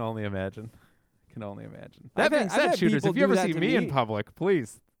 I can only imagine. That being said, shooters, if you ever see me in public,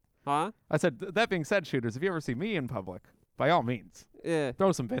 please. Huh? I said, that being said, shooters, if you ever see me in public, by all means, Yeah.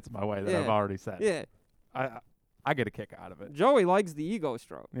 throw some bits my way that I've already said. Yeah. I get a kick out of it. Joey likes the ego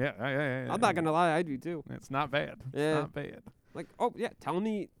stroke. Yeah. I'm not gonna lie, I do too. It's not bad. Yeah. It's not bad. Like, oh yeah, tell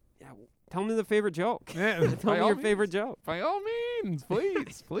me the favorite joke. Yeah, Tell by me all your means. favorite joke. By all means,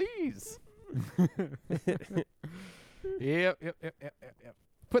 please, please. Yep.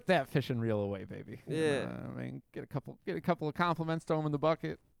 Put that fishing reel away, baby. Yeah. I mean, get a couple of compliments, throw them in the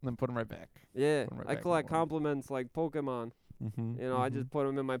bucket, and then put them right back. Yeah, Put 'em right I back in collect the water. compliments like Pokemon. Mm-hmm. You know, I just put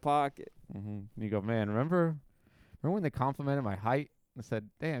them in my pocket. And you go, man, remember when they complimented my height? I said,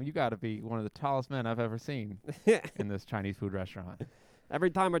 damn, you got to be one of the tallest men I've ever seen in this Chinese food restaurant. Every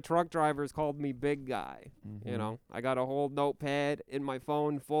time a truck driver's called me big guy, Mm-hmm. you know, I got a whole notepad in my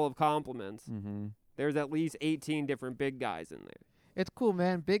phone full of compliments. Mm-hmm. There's at least 18 different big guys in there. It's cool,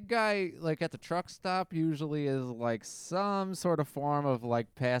 man. Big guy, like at the truck stop, usually is like some sort of form of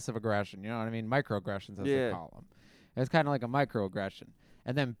like passive aggression. You know what I mean? Microaggressions, as Yeah. they call them. It's kind of like a microaggression.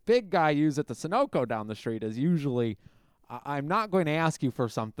 And then big guy used at the Sunoco down the street is usually, I'm not going to ask you for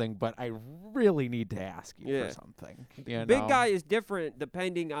something, but I really need to ask you Yeah. for something. You Big know? guy is different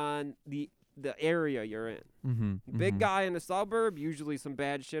depending on the area you're in. Mm-hmm. Big guy in the suburb, usually some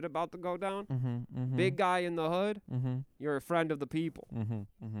bad shit about to go down. Mm-hmm. Big guy in the hood, Mm-hmm. you're a friend of the people.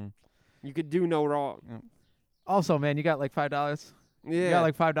 Mm-hmm. Mm-hmm. You could do no wrong. Also, man, you got like $5? Yeah. You got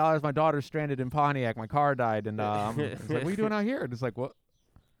like $5. My daughter's stranded in Pontiac. My car died, and it's like, what are you doing out here? And it's like, what?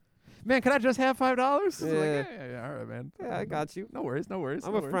 Man, can I just have $5? It's like, Yeah. yeah, all right, man. Yeah, I got you. No worries.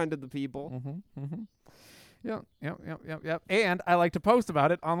 I'm a friend of the people. Mm-hmm. Mm-hmm. Yep. And I like to post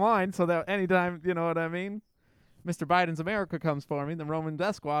about it online so that anytime, you know what I mean, Mr. Biden's America comes for me, the Roman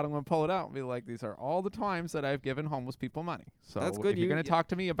Death Squad, I'm going to pull it out and be like, these are all the times that I've given homeless people money. So That's good. if you're You- going to talk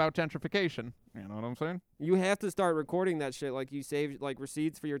to me about gentrification, you know what I'm saying? You have to start recording that shit like you save like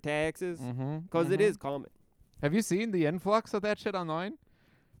receipts for your taxes Mm-hmm. because it is common. Have you seen the influx of that shit online?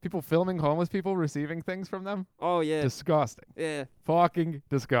 People filming homeless people receiving things from them? Oh yeah. Disgusting. Yeah. Fucking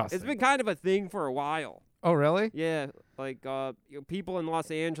disgusting. It's been kind of a thing for a while. Oh, really? Yeah, like people in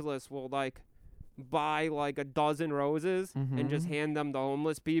Los Angeles will like buy like a dozen roses and just hand them to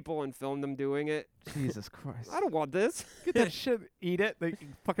homeless people and film them doing it. Jesus Christ. I don't want this. Get that shit, eat it. They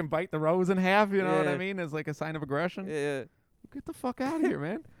fucking bite the rose in half, you know what I Yeah. mean? As like a sign of aggression. Yeah. Get the fuck out of here,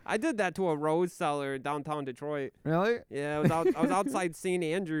 man. I did that to a rose seller in downtown Detroit. Really? Yeah, I was outside St.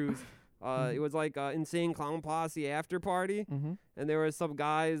 Andrews. It was like Insane Clown Posse after party, Mm-hmm. and there was some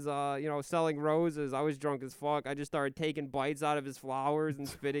guys, selling roses. I was drunk as fuck. I just started taking bites out of his flowers and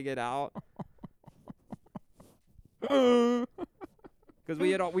spitting it out. Because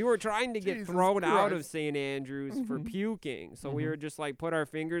we were trying to get Jesus thrown out of Christ. St. Andrews for puking, so we were just like put our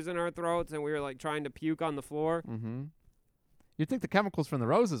fingers in our throats and we were like trying to puke on the floor. Mm-hmm. You'd think the chemicals from the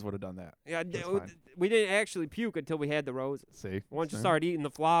roses would have done that. Yeah, That's fine. we didn't actually puke until we had the roses. See? Once you See? started eating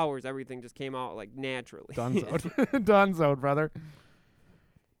the flowers, everything just came out like naturally. Dunzoed. Dunzoed, brother.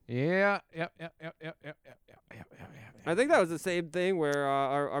 Yeah. Yep. I think that was the same thing where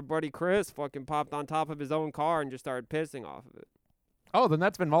our buddy Chris fucking popped on top of his own car and just started pissing off of it. Oh, then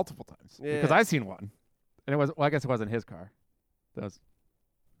that's been multiple times. Because Yeah. I seen one. And I guess it wasn't his car. That was,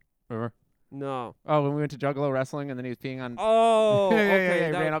 remember? No. Oh, when we went to Juggalo Wrestling and then he was peeing on. Oh, yeah, okay.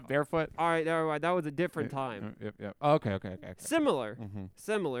 he that- ran up barefoot. All right, never mind. That was a different time. Yep. Oh, okay. Similar. Mm-hmm.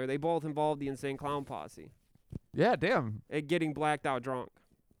 Similar. They both involved the Insane Clown Posse. Yeah, damn. And getting blacked out drunk.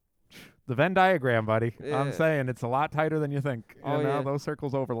 The Venn diagram, buddy. Yeah. I'm saying it's a lot tighter than you think. Oh, you know, yeah. those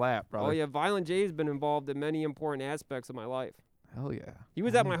circles overlap, brother. Oh, yeah. Violent J's been involved in many important aspects of my life. Hell yeah. He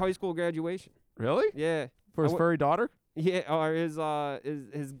was at my high school graduation. Really? Yeah. For his I w- furry daughter? Yeah, or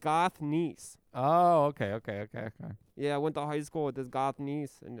his goth niece. Oh, okay. Yeah, I went to high school with this goth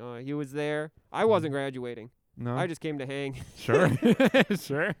niece, and he was there. I wasn't graduating. No. I just came to hang. Sure.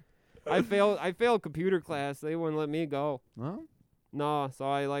 Sure. I failed computer class. They wouldn't let me go. Well, No, so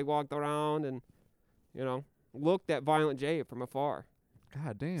I like walked around and, looked at Violent J from afar.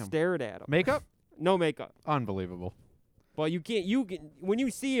 God damn. Stared at him. Makeup? No makeup. Unbelievable. But you can when you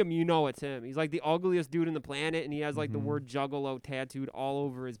see him, you know it's him. He's like the ugliest dude on the planet, and he has like the Mhm. word Juggalo tattooed all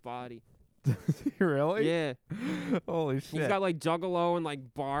over his body. Really? Yeah, Holy shit. he's got like Juggalo and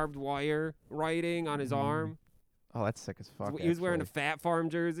like barbed wire writing on his Mhm. arm. Oh, that's sick as fuck. He was wearing a actually. Fat Farm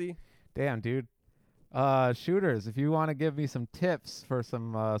jersey. Damn, dude. Shooters, if you want to give me some tips for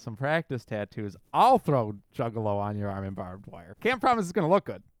some practice tattoos, I'll throw Juggalo on your arm and barbed wire. Can't promise it's gonna look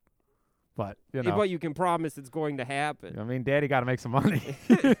good, but you know. But you can promise it's going to happen. I mean, Daddy got to make some money.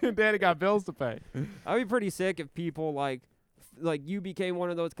 Daddy got bills to pay. I'd be pretty sick if people like you became one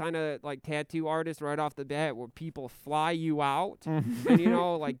of those kind of like tattoo artists right off the bat, where people fly you out and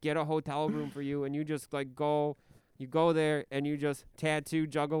like get a hotel room for you, and you just like go there and you just tattoo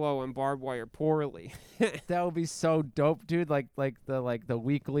Juggalo and barbed wire poorly. That would be so dope, dude. Like the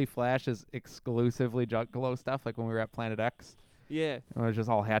weekly flash is exclusively Juggalo stuff. Like when we were at Planet X, Yeah, it was just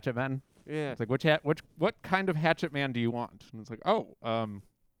all Hatchet Men. yeah. It's like what kind of Hatchet Man do you want? And it's like,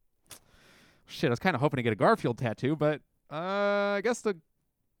 shit. I was kind of hoping to get a Garfield tattoo, but I guess the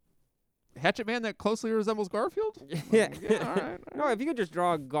Hatchet Man that closely resembles Garfield. Yeah. All right. No, if you could just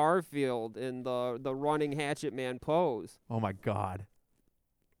draw Garfield in the running Hatchet Man pose, Oh my god,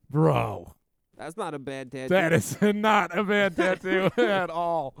 bro, that's not a bad tattoo. that is not a bad tattoo at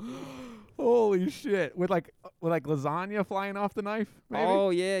all. Holy shit! With like lasagna flying off the knife. Maybe?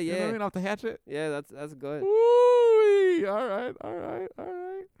 Oh yeah, You know yeah, what I mean, off the hatchet. yeah. That's good. Woo! All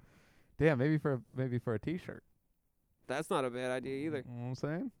right. Damn, maybe for a T-shirt. That's not a bad idea either. You know what I'm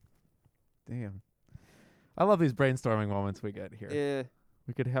saying? Damn. I love these brainstorming moments we get here. Yeah.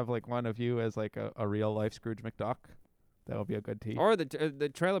 We could have like one of you as like a real life Scrooge McDuck. That would be a good tee. Or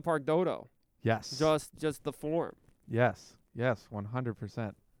the Trailer Park Dodo. Yes. Just the form. Yes.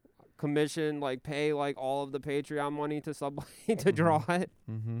 100%. Commission, like pay like all of the Patreon money to Subway to draw it.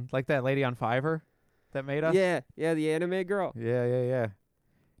 Mm-hmm. Like that lady on Fiverr that made us. Yeah, the anime girl. Yeah.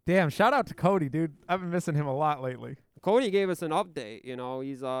 Damn, shout out to Cody, dude. I've been missing him a lot lately. Cody gave us an update.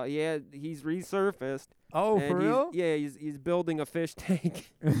 He's resurfaced. Oh, and for real? he's building a fish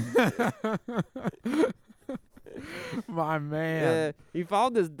tank. My man. Yeah, he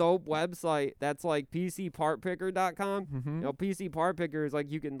found this dope website that's like PCPartPicker.com. Mm-hmm. PC Part Picker is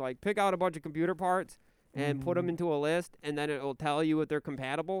like you can like pick out a bunch of computer parts and put them into a list, and then it'll tell you if they're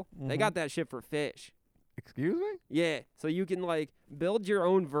compatible. They got that shit for fish. Excuse me? Yeah, so you can like build your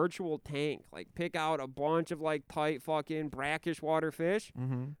own virtual tank. Like pick out a bunch of like tight fucking brackish water fish.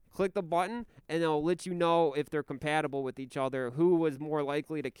 Mm-hmm. Click the button, and it'll let you know if they're compatible with each other. Who was more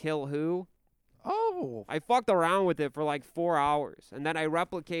likely to kill who? Oh. I fucked around with it for like 4 hours, and then I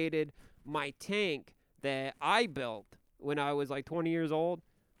replicated my tank that I built when I was like 20 years old.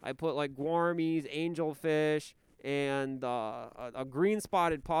 I put like gourmies, angelfish, and a green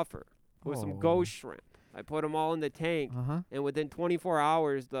spotted puffer with some ghost shrimp. I put them all in the tank, Uh-huh. and within 24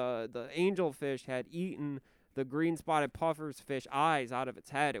 hours, the angelfish had eaten the green spotted puffer's fish eyes out of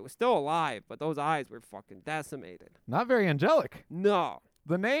its head. It was still alive, but those eyes were fucking decimated. Not very angelic. No.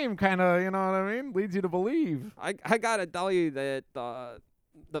 The name kind of, you know what I mean, leads you to believe. I gotta tell you that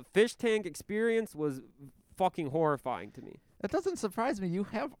the fish tank experience was fucking horrifying to me. It doesn't surprise me. You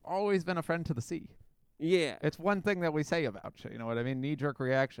have always been a friend to the sea. Yeah, It's one thing that we say about you. You know what I mean? Knee-jerk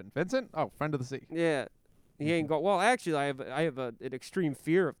reaction. Vincent? Oh, friend of the sea. yeah. He ain't go. Well, actually, I have an extreme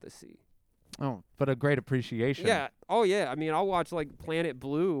fear of the sea. Oh, but a great appreciation. Yeah. Oh yeah. I mean, I'll watch like Planet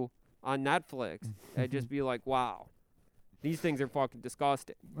Blue on Netflix and just be like, wow, these things are fucking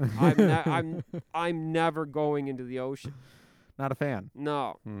disgusting. I'm never going into the ocean. Not a fan.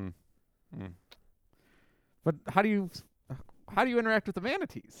 No. But how do you interact with the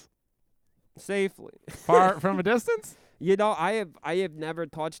manatees? Safely. Far from a distance? I have never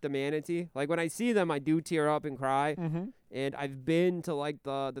touched a manatee. Like when I see them, I do tear up and cry. Mm-hmm. And I've been to like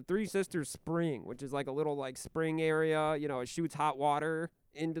the Three Sisters Spring, which is like a little like spring area. You know, it shoots hot water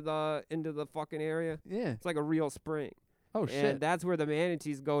into the fucking area. Yeah. It's like a real spring. Oh, And shit. that's where the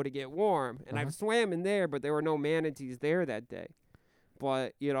manatees go to get warm. And Uh-huh. I've swam in there, but there were no manatees there that day.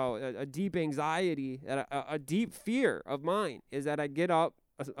 But, you know, a deep anxiety, a deep fear of mine is that I get up,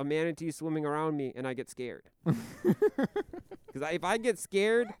 a manatee swimming around me, and I get scared. Because if I get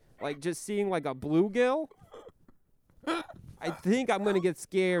scared, like just seeing like a bluegill, I think I'm going to get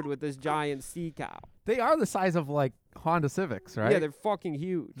scared with this giant sea cow. They are the size of like Honda Civics, right? Yeah, they're fucking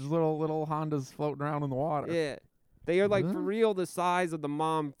huge. just little Hondas floating around in the water. Yeah. They are like for Really? real the size of the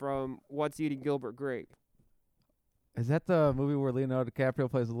mom from What's Eating Gilbert Grape. Is that the movie where Leonardo DiCaprio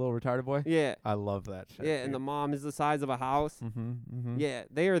plays a little retarded boy? Yeah. I love that shit. Yeah, and the mom is the size of a house. Mm-hmm. Yeah,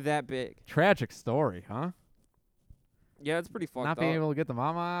 they are that big. Tragic story, huh? Yeah, it's pretty fucked Not up. being able to get the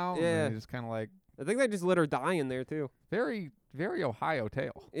mama out. And Yeah. then just kind of like I think they just let her die in there too. very, very Ohio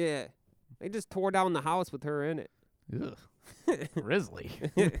tale. Yeah. They just tore down the house with her in it. Ugh. Grisly.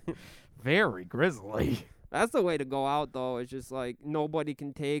 Very grisly. That's the way to go out, though. It's just like nobody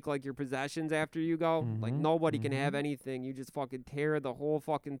can take like your possessions after you go. Like Mhm, nobody can have mhm. anything. You just fucking tear the whole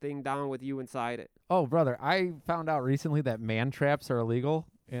fucking thing down with you inside it. Oh, brother, I found out recently that man traps are illegal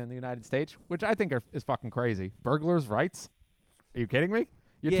in the United States, which I think is fucking crazy. Burglars' rights? Are you kidding me?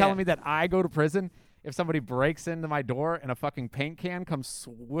 You're Yeah. telling me that I go to prison if somebody breaks into my door and a fucking paint can comes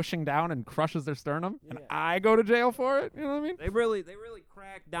swooshing down and crushes their sternum, and Yeah. I go to jail for it? You know what I mean? They really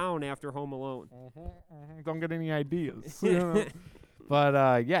cracked down after Home Alone. Don't get any ideas. You know?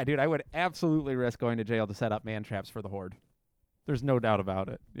 But yeah, dude, I would absolutely risk going to jail to set up man traps for the horde. There's no doubt about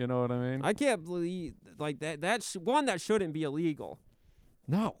it. You know what I mean? I can't believe like that. That's one that shouldn't be illegal.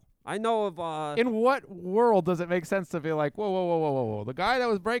 No. I know of In what world does it make sense to be like, whoa, the guy that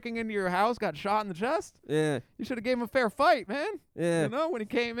was breaking into your house got shot in the chest? yeah. You should have gave him a fair fight, man. Yeah. You know, when he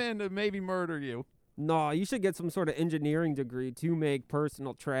came in to maybe murder you. No, you should get some sort of engineering degree to make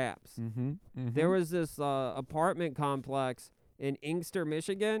personal traps. Mm-hmm. There was this apartment complex in Inkster,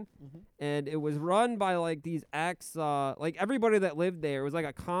 Michigan, and it was run by like these like everybody that lived there. It was like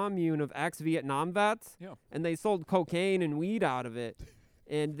a commune of ex-Vietnam vets, Yeah. and they sold cocaine and weed out of it,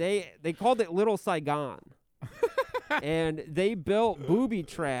 and they called it Little Saigon, and they built booby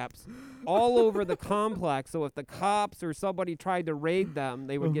traps all over the complex. So if the cops or somebody tried to raid them,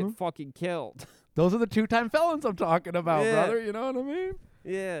 they would get fucking killed. Those are the two-time felons I'm talking about, Yeah. brother. You know what I mean?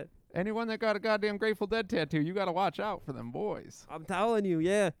 Yeah, Anyone that got a goddamn Grateful Dead tattoo, you got to watch out for them boys. I'm telling you,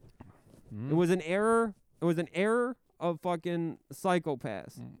 yeah. It was an error. It was an error of fucking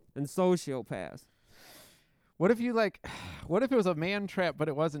psychopaths and sociopaths. What if you what if it was a man trap, but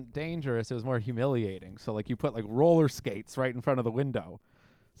it wasn't dangerous? It was more humiliating. So like you put like roller skates right in front of the window,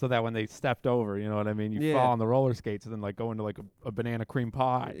 so that when they stepped over, you know what I mean, you Yeah. fall on the roller skates and then like go into like a banana cream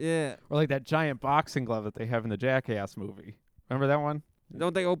pie, Yeah. or like that giant boxing glove that they have in the Jackass movie. Remember that one?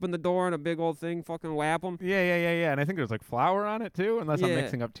 Don't they open the door and a big old thing fucking whap them? Yeah. And I think there's like flour on it too, unless I'm Yeah.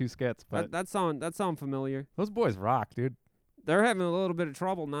 mixing up two skits. But That sound familiar. those boys rock, dude. They're having a little bit of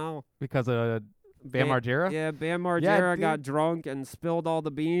trouble now. Because of Bam Ba- Margera. Yeah, Bam Margera got dude. drunk and spilled all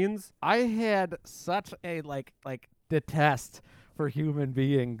the beans. I had such a like detest for human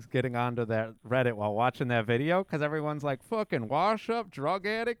beings getting onto that Reddit while watching that video, because everyone's like, fucking wash up, drug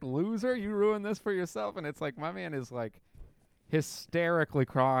addict, loser, you ruined this for yourself. And it's like, my man is like hysterically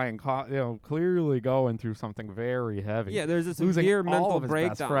crying, clearly going through something very heavy. Yeah, there's a Losing severe all mental of his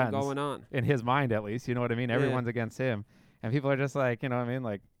best breakdown friends. going on. In his mind, at least, you know what I mean? Yeah. Everyone's against him. And people are just like, you know what I mean?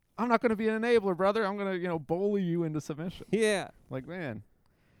 Like, I'm not going to be an enabler, brother. I'm going to, bully you into submission. Yeah. Like, man,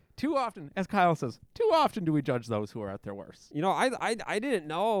 too often, as Kyle says, too often do we judge those who are at their worst. You know, I didn't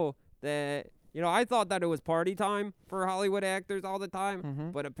know that. You know, I thought that it was party time for Hollywood actors all the time,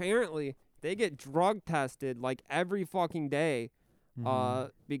 Mhm. but apparently they get drug tested like every fucking day.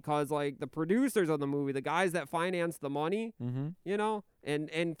 Because like the producers of the movie, the guys that finance the money, you know,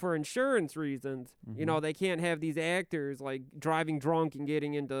 and for insurance reasons, you know, they can't have these actors like driving drunk and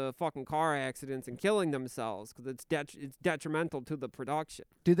getting into fucking car accidents and killing themselves because it's detrimental to the production.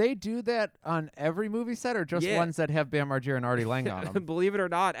 Do they do that on every movie set, or just Yeah. ones that have Bam Margera and Artie Lang on them? Believe it or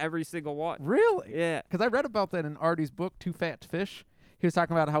not, every single one. Really? Yeah. Because I read about that in Artie's book, Too Fat to Fish. He was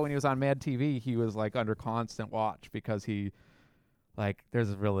talking about how when he was on Mad TV, he was like under constant watch because he, like, there's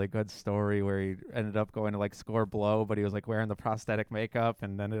a really good story where he ended up going to like score blow, but he was like wearing the prosthetic makeup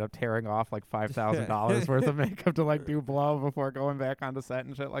and ended up tearing off like $5,000 worth of makeup to like do blow before going back onto set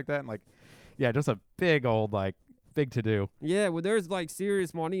and shit like that. And like, yeah, just a big old like big to do. Yeah, well, there's like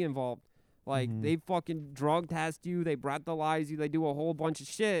serious money involved. Like Mhm. they fucking drug test you, they breathalyze you, they do a whole bunch of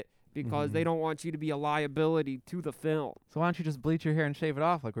shit because they don't want you to be a liability to the film. So why don't you just bleach your hair and shave it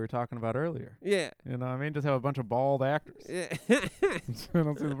off like we were talking about earlier? Yeah. You know what I mean? Just have a bunch of bald actors. Yeah. I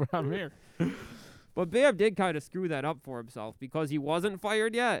don't see the problem here. But Bam did kind of screw that up for himself because he wasn't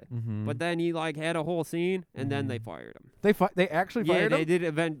fired yet. But then he like had a whole scene and then they fired him. They actually Yeah, fired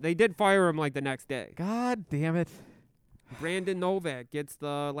him? they did fire him like the next day. God damn it. Brandon Novak gets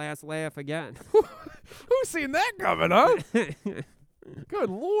the last laugh again. Who's seen that coming, huh? Good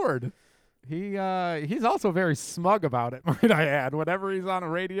Lord. He's also very smug about it, might I add. Whenever he's on a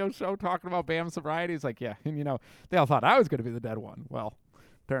radio show talking about Bam's sobriety, he's like, yeah, and they all thought I was going to be the dead one. Well,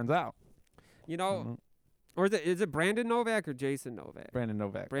 turns out. You know, or is it Brandon Novak or Jason Novak? Brandon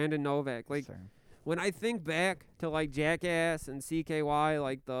Novak. Brandon Novak. Like, Sorry. when I think back to like Jackass and CKY,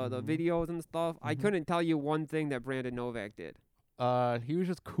 like the videos and stuff, I couldn't tell you one thing that Brandon Novak did. He was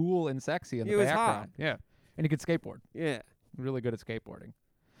just cool and sexy in He the was background. hot. Yeah, and he could skateboard. Yeah. Really good at skateboarding.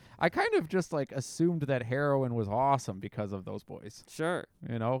 I kind of just like assumed that heroin was awesome because of those boys. Sure.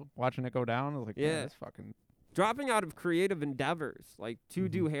 You know, watching it go down, I was like, Yeah. that's fucking. Dropping out of creative endeavors, like to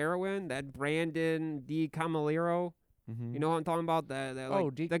do heroin, that Brandon DiCamilleri, you know what I'm talking about? That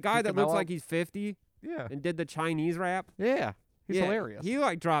like, the guy that looks DiCamillo? like he's 50 Yeah. and did the Chinese rap. Yeah. He's Yeah, hilarious. He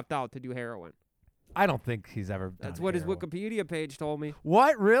like dropped out to do heroin. I don't think he's ever. That's done what heroin. his Wikipedia page told me.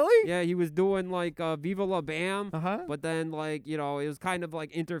 What, really? Yeah, he was doing like Viva La Bam, Uh-huh. but then like, you know, it was kind of like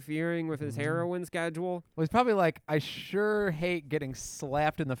interfering with his heroin schedule. Well, he's probably like, I sure hate getting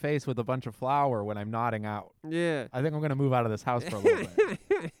slapped in the face with a bunch of flour when I'm nodding out. Yeah. I think I'm going to move out of this house for a little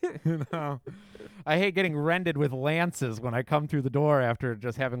bit. You know? I hate getting rended with lances when I come through the door after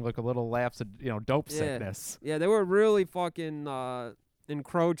just having like a little lapse of, dope Yeah. sickness. Yeah, they were really fucking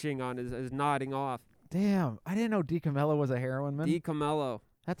encroaching on his nodding off. Damn, I didn't know DiCamillo was a heroin man. DiCamillo.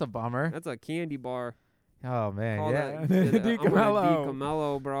 That's a bummer. That's a candy bar. Oh man, Call yeah. that- I'm gonna DiCamillo.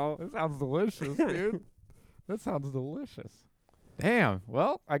 DiCamillo, bro. That sounds delicious, dude. That sounds delicious. Damn.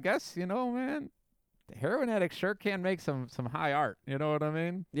 Well, I guess man, the heroin addict sure can make some high art. You know what I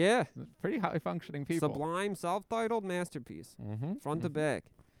mean? Yeah. Pretty high functioning people. Sublime, self-titled masterpiece. Mm-hmm. Front to back.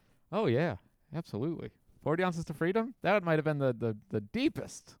 Oh yeah, absolutely. 40 ounces to freedom. That might have been the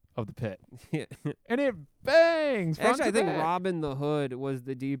deepest of the pit, Yeah. and it bangs. Front Actually, I to think back. Robin the Hood was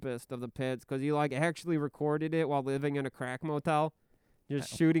the deepest of the pits because he like actually recorded it while living in a crack motel,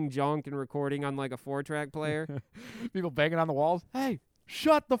 just shooting junk and recording on like a 4-track player. People banging on the walls. Hey,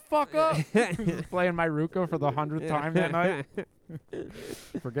 shut the fuck up! Just playing my Ruka for the 100th time that night.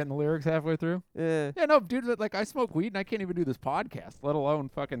 Forgetting the lyrics halfway through. Yeah. Yeah, no, dude. Like I smoke weed and I can't even do this podcast, let alone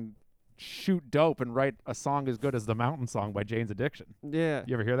fucking shoot dope and write a song as good as the Mountain Song by Jane's Addiction. Yeah.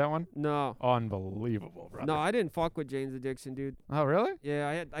 You ever hear that one? No. Unbelievable, brother. No, I didn't fuck with Jane's Addiction, dude. Oh, really?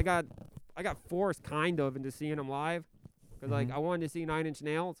 Yeah, I got forced kind of into seeing him live. Because, like, I wanted to see Nine Inch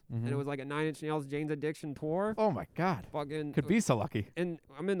Nails, and it was like a Nine Inch Nails Jane's Addiction tour. Oh my God. Fucking. Could be so lucky. And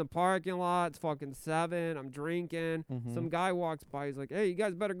I'm in the parking lot. It's fucking 7. I'm drinking. Some guy walks by. He's like, "Hey, you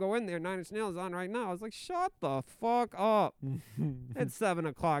guys better go in there. Nine Inch Nails is on right now." I was like, "Shut the fuck up." It's 7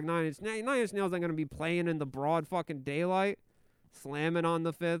 o'clock. Nine Inch Nails ain't gonna be playing in the broad fucking daylight, slamming on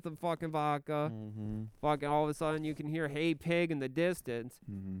the 5th of fucking vodka. Fucking all of a sudden you can hear "Hey Pig" in the distance,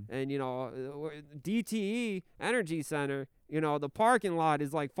 and DTE Energy Center. The parking lot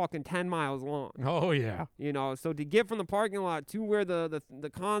is like fucking 10 miles long. Oh yeah. So to get from the parking lot to where the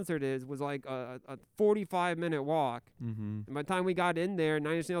concert is was like a 45-minute walk. And by the time we got in there,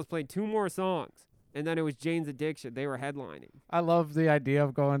 Nine Inch Nails played 2 more songs. And then it was Jane's Addiction. They were headlining. I love the idea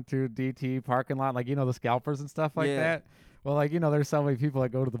of going to DT parking lot, like the scalpers and stuff like Yeah. that. Well, like there's so many people that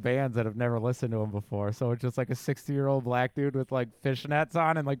go to the bands that have never listened to them before. So it's just like a 60-year-old black dude with like fishnets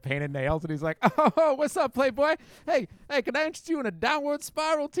on and like painted nails, and he's like, "Oh, what's up, Playboy? Hey, can I interest you in a Downward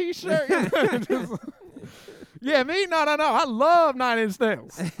Spiral T-shirt?" Just- yeah, me? No. I love Nine Inch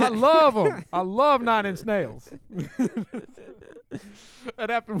Nails. I love them. I love Nine Inch Nails.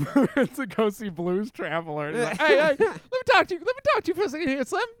 And after we went to go see Blues Traveler, and he's like, hey, let me talk to you for a second here,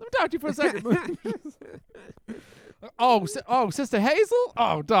 Slim. Let me talk to you for a second. Oh, Sister Hazel?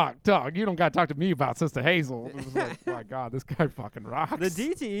 Oh, dog, you don't got to talk to me about Sister Hazel. It was like, my God, this guy fucking rocks. The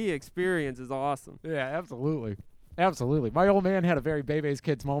DTE experience is awesome. Yeah, absolutely. Absolutely. My old man had a very Bebe's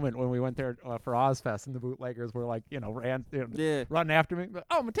Kids moment when we went there for Ozfest, and the bootleggers were like, running after me.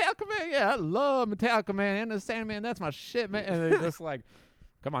 Oh, Metallica, man. Yeah, I love Metallica, man. And the Sandman, that's my shit, man. And they're just like,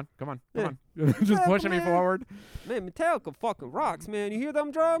 come on. Just pushing me man. forward. Man, Metallica fucking rocks, man. You hear them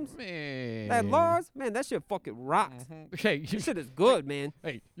drums? Man. That Lars? Man, that shit fucking rocks. Hey, That shit is good, man.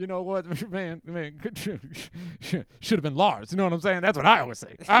 hey, you know what, man, should have been Lars. You know what I'm saying? That's what I always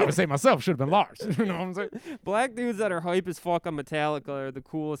say. I always say myself should have been Lars. You know what I'm saying? Black dudes that are hype as fuck on Metallica are the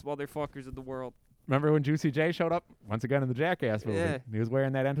coolest motherfuckers in the world. Remember when Juicy J showed up once again in the Jackass movie? Yeah. He was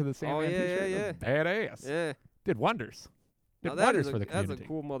wearing that Enter the Sandman yeah, t-shirt. yeah, It was badass. Yeah. Did wonders. Did Now, that wonders is for the that's community. a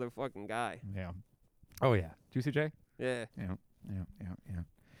cool motherfucking guy. Yeah. Oh yeah. Juicy J. Yeah. Yeah.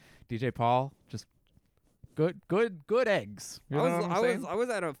 DJ Paul, just good eggs. You know what I'm saying? I was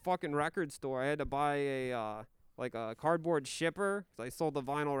at a fucking record store. I had to buy a cardboard shipper because I sold the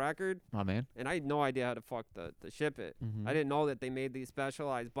vinyl record, Oh man. and I had no idea how to fuck to ship it. Mhm. I didn't know that they made these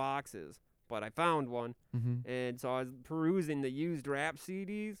specialized boxes, but I found one, and so I was perusing the used rap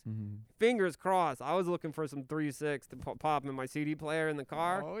CDs. Fingers crossed, I was looking for some 3.6 to pop in my CD player in the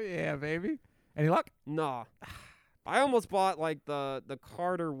car. Oh yeah, baby. Any luck? Nah. I almost bought like the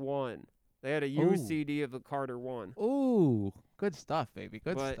Carter 1. They had a used Ooh. CD of the Carter One. Ooh, good stuff, baby.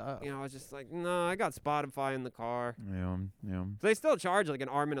 Good But, stuff. you know, I was just like, no, I got Spotify in the car. Yeah, yeah. So they still charge like an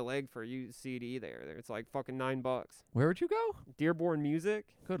arm and a leg for a used CD there. It's like fucking $9. Where would you go? Dearborn Music.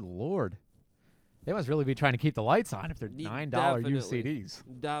 Good lord. They must really be trying to keep the lights on if they're $9 used Definitely. CDs.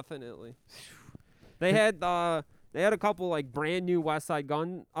 Definitely. They had a couple like brand new West Side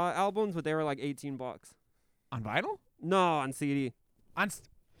Gun albums, but they were like $18. On vinyl? No, on CD.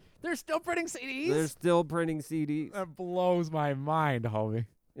 They're still printing CDs? They're still printing CDs. That blows my mind, homie.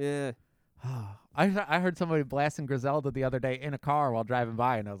 Yeah. I heard somebody blasting Griselda the other day in a car while driving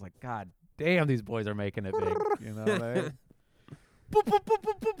by, and I was like, God damn, these boys are making it big. You know what I mean? Boop, boop, boop,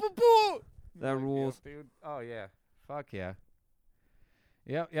 boop, boop, boop, boop. That rules. Dude. Oh, yeah. Fuck yeah.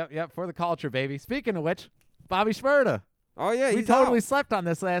 Yep. For the culture, baby. Speaking of which, Bobby Shmurda. Oh yeah, We he's totally out. slept on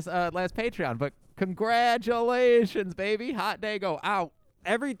this last Patreon, but congratulations, baby. Hot day go out.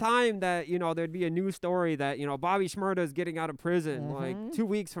 Every time that, you know, there'd be a new story that, you know, Bobby Shmurda is getting out of prison like 2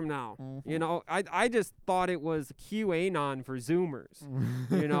 weeks from now. You know, I just thought it was QAnon for Zoomers.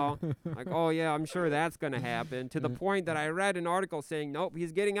 You know, like, oh yeah, I'm sure that's going to happen, to the point that I read an article saying, nope,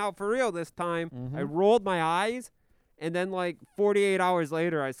 he's getting out for real this time. I rolled my eyes, and then like 48 hours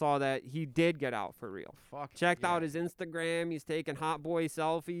later, I saw that he did get out for real. Fuck. Checked out his Instagram. He's taking hot boy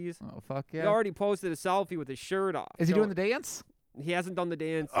selfies. Oh, fuck He yeah. already posted a selfie with his shirt off. Is he So doing the dance? He hasn't done the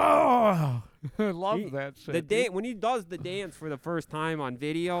dance. Oh, I love He- that shit. The dance, when he does the dance for the first time on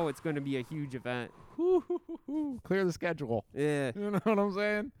video, it's going to be a huge event. Clear the schedule. Yeah. You know what I'm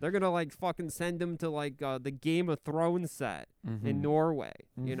saying? They're going to like fucking send him to like the Game of Thrones set in Norway,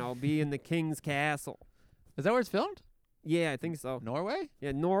 you know, be in the king's castle. Is that where it's filmed? Yeah, I think so. Norway?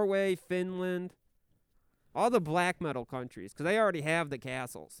 Yeah, Norway, Finland, all the black metal countries, because they already have the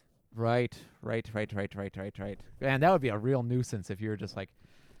castles. Right. Man, that would be a real nuisance if you were just like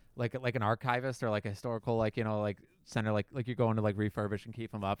an archivist or like a historical, like, you know, like center, like you're going to like refurbish and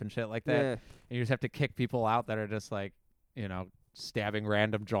keep them up and shit like that. Yeah. And you just have to kick people out that are just like, you know, stabbing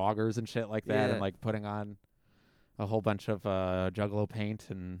random joggers and shit like that, Yeah. and like putting on a whole bunch of Juggalo paint,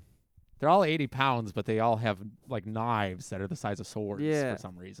 and they're all 80 pounds, but they all have like knives that are the size of swords Yeah. for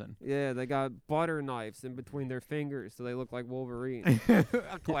some reason. Yeah, they got butter knives in between their fingers, so they look like Wolverine.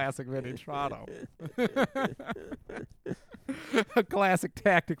 A classic Vinny Trotto. A classic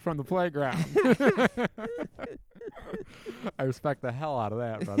tactic from the playground. I respect the hell out of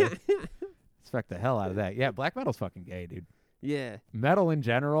that, brother. Respect the hell out of that. Yeah, black metal's fucking gay, dude. Yeah. Metal in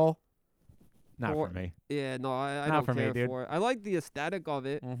general, not Or- for me. Yeah, no, I Not don't for me, care dude. for it. I like the aesthetic of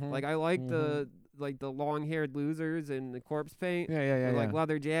it. Mhm. Like I like the long-haired losers and the corpse paint. Yeah. With, like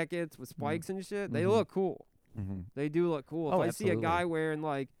leather jackets with spikes and shit. They Mhm. look cool. Mm-hmm. They do look cool. Oh, if I see a absolutely. guy wearing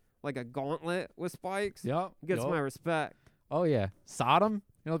like a gauntlet with spikes, Yep. he gets yep. my respect. Oh yeah, Sodom.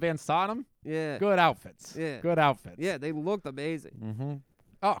 You know the band Sodom? Yeah. Good outfits. Yeah. Good outfits. Yeah, they looked amazing. Mm-hmm.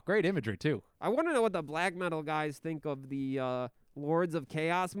 Oh, great imagery too. I want to know what the black metal guys think of the Lords of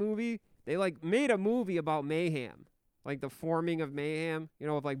Chaos movie. They like made a movie about mayhem, like the forming of mayhem. You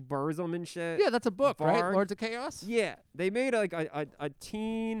know, with like Burzum and shit. Yeah, that's a book, right? Varg. Lords of Chaos. Yeah, they made like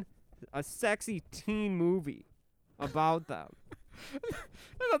a sexy teen movie about them.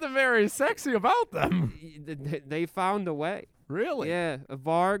 There's nothing very sexy about them. They found a way. Really? Yeah,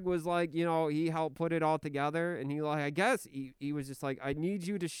 Varg was like, you know, he helped put it all together, and he like, I guess he was just like, I need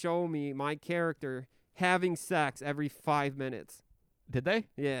you to show me my character having sex every 5 minutes. Did they?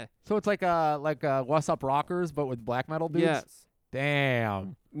 Yeah. So it's like What's Up Rockers, but with black metal dudes. Yes.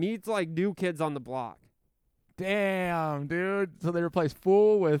 Damn. Meets like New Kids on the Block. Damn, dude. So they replace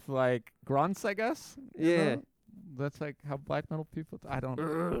Fool with like grunts, I guess. You Yeah. know? That's like how black metal people. I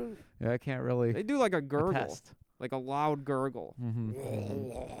don't. Yeah, I can't really They do like a gurgle, attest. like a loud gurgle. Mm-hmm.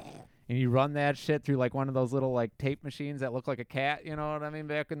 And you run that shit through like one of those little like tape machines that look like a cat, you know what I mean,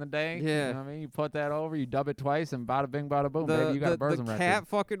 back in the day? Yeah. You know what I mean? You put that over, you dub it twice, and bada bing, bada boom, baby, you got a the Burzum cat record.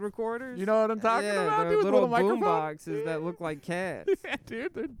 fucking recorders. You know what I'm talking yeah, about, the dude? With little little boom microphone? boxes that look like cats. Yeah,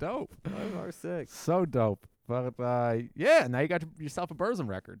 dude, they're dope. Those are sick. So dope. But yeah, now you got yourself a Burzum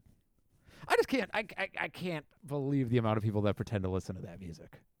record. I just can't. I can't believe the amount of people that pretend to listen to that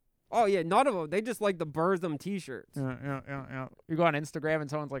music. Oh yeah, none of them. They just like the Burzum T-shirts. Yeah. You go on Instagram and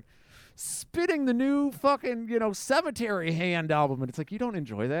someone's like spitting the new fucking Cemetery Hand album, and it's like, you don't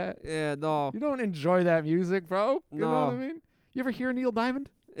enjoy that. Yeah, no. You don't enjoy that music, bro. You know what I No. mean? You ever hear Neil Diamond?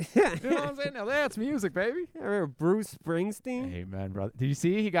 You know what I'm saying? Now that's music, baby. Remember Bruce Springsteen? Amen, brother. Did you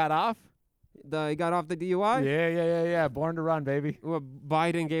see he got off? He got off the DUI. Yeah. Born to Run, baby. Well,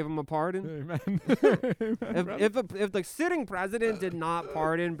 Biden gave him a pardon. Amen. Amen, brother. If the sitting president did not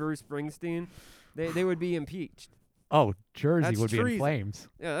pardon Bruce Springsteen, they would be impeached. Oh, Jersey That's would be in treason. flames.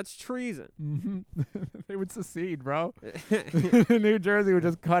 Yeah, that's treason. Mm-hmm. They would secede, bro. New Jersey would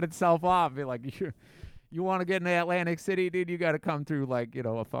just cut itself off. Be like, you want to get into Atlantic City, dude? You got to come through like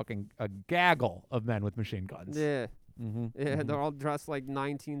a gaggle of men with machine guns. Yeah. Mm-hmm. Yeah, they're all dressed like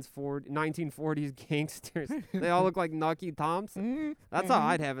 1940s gangsters. They all look like Nucky Thompson. That's how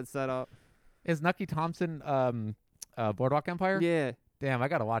I'd have it set up. Is Nucky Thompson Boardwalk Empire? Yeah, Damn, I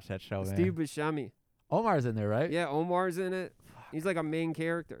gotta watch that show, man. Steve Buscemi. Omar's in there, right? Yeah, Omar's in it. He's like a main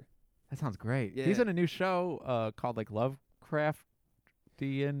character. That sounds great. Yeah. He's in a new show called like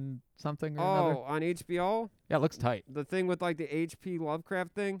Lovecraftian something or another. Oh, on HBO? Yeah, it looks tight. The thing with like the HP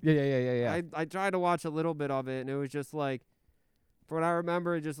Lovecraft thing? Yeah. I tried to watch a little bit of it, and it was just like, for what I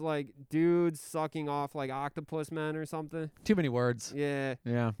remember, just like dudes sucking off like octopus men or something. Too many words. Yeah.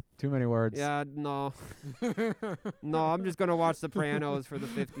 Yeah, too many words. Yeah, no. No, I'm just going to watch Sopranos for the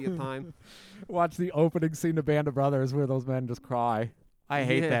 50th time. Watch the opening scene of Band of Brothers where those men just cry. I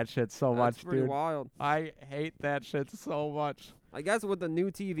hate Yeah, that shit so That's much, pretty dude. wild. I hate that shit so much. I guess with the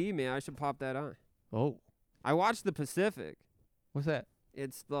new TV, man, I should pop that on. Oh, I watched The Pacific. what's that?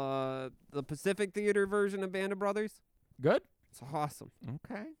 It's the Pacific Theater version of Band of Brothers. Good? It's awesome.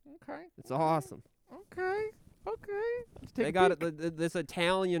 Okay. It's awesome. Okay. Let's take They a got peek. this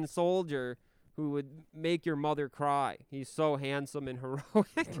Italian soldier who would make your mother cry. He's so handsome and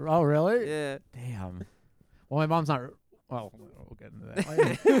heroic. Oh, really? Yeah. Damn. Well, my mom's not. Well, we'll get into that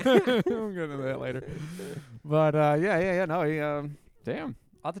later. We'll get into that later. But yeah. No, damn.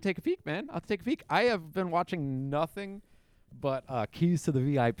 I'll have to take a peek, man. I'll have to take a peek. I have been watching nothing but Keys to the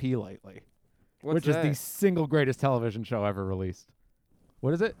VIP lately, What's which is that? the single greatest television show ever released.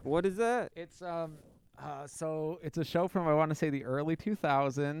 What is it? What is that? It's so it's a show from I want to say the early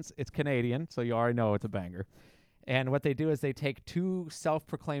 2000s. It's Canadian, so you already know it's a banger. And what they do is they take two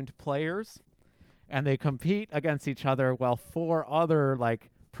self-proclaimed players and they compete against each other while four other like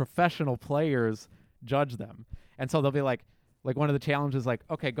professional players judge them. And so they'll be like one of the challenges like,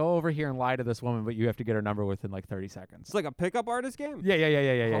 okay, go over here and lie to this woman, but you have to get her number within like 30 seconds. It's like a pickup artist game? Yeah.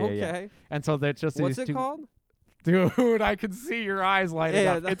 Okay. And so that's just What's these it two called? Dude, I can see your eyes lighting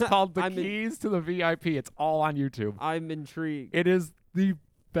Yeah, up. It's called The I'm in- Keys to the VIP. It's all on YouTube. I'm intrigued. It is the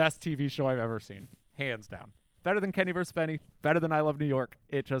best TV show I've ever seen, hands down. Better than Kenny vs. Penny, better than I Love New York.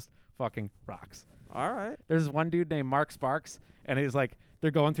 It just fucking rocks. All right. There's one dude named Mark Sparks, and he's like,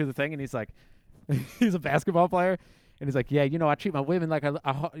 they're going through the thing, and he's like, he's a basketball player, and he's like, yeah, I treat my women like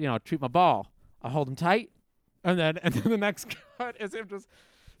I treat my ball. I hold them tight, and then the next cut is him just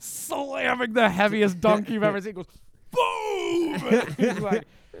slamming the heaviest dunk you've ever seen. He goes, boom! And he's like,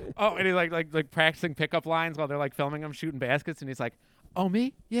 oh, and he's like practicing pickup lines while they're like filming him shooting baskets, and he's like, oh,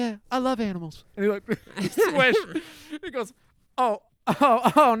 me? Yeah, I love animals. And he like swish. He goes, oh,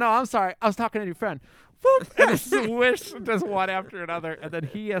 no, I'm sorry. I was talking to your friend. Whoop, and swish just one after another. And then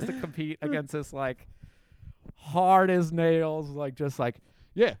he has to compete against this like hard as nails, like just like,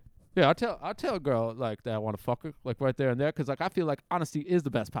 yeah, I'll tell a girl like that I want to fuck her, like right there and there, because like I feel like honesty is the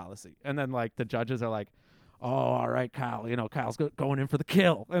best policy. And then like the judges are like, oh, all right, Kyle, Kyle's going in for the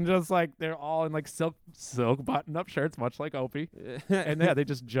kill. And just like they're all in like silk button up shirts, much like Opie. And yeah, they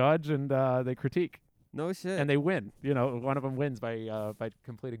just judge and they critique. No shit. And they win. One of them wins by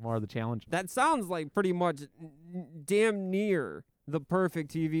completing more of the challenge. That sounds like pretty much damn near the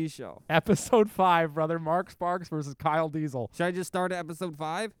perfect TV show. Episode 5, brother. Mark Sparks versus Kyle Diesel. Should I just start at episode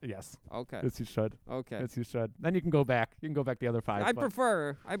 5? Yes. Okay. Yes, you should. Okay. Yes, you should. Then you can go back. You can go back the other 5. I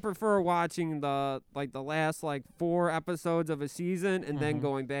prefer watching the last 4 episodes of a season and then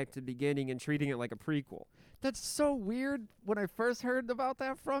going back to the beginning and treating it like a prequel. That's so weird when I first heard about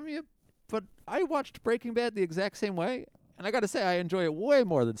that from you, but I watched Breaking Bad the exact same way, and I got to say I enjoy it way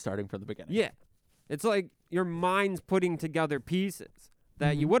more than starting from the beginning. Yeah. It's like your mind's putting together pieces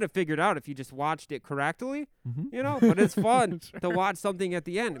that you would have figured out if you just watched it correctly, but it's fun to watch something at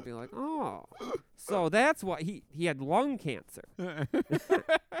the end and be like, oh, so that's why he had lung cancer. I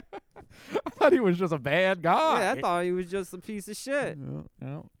thought he was just a bad guy. Yeah, I thought he was just a piece of shit. No.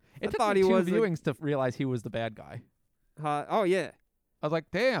 I It took thought me he 2 was a- viewings to realize he was the bad guy. Oh, yeah. I was like,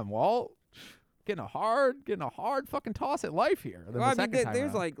 damn, Walt, getting a hard fucking toss at life here. Then Well, the second time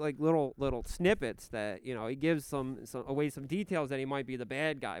there's around. like little snippets that, he gives some details that he might be the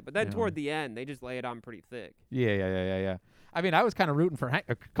bad guy. But then Yeah. toward the end, they just lay it on pretty thick. Yeah. I mean, I was kind of rooting for Hank.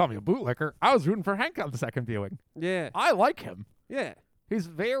 Call me a bootlicker. I was rooting for Hank on the second viewing. Yeah. I like him. Yeah. He's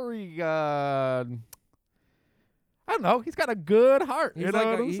very, I don't know. He's got a good heart. He's you know like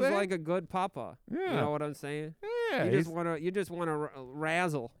what I'm he's saying? like a good papa. Yeah. You know what I'm saying? Yeah. You just want to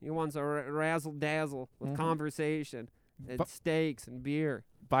razzle. You want to razzle dazzle with conversation and But- steaks and beer.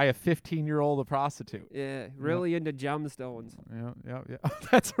 buy a 15-year-old a prostitute. Yeah, really into gemstones. Yeah.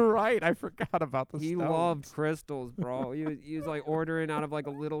 That's right. I forgot about the He stones. loved crystals, bro. He was like ordering out of like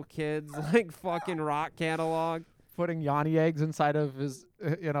a little kid's like fucking rock catalog. Putting Yanni eggs inside of his,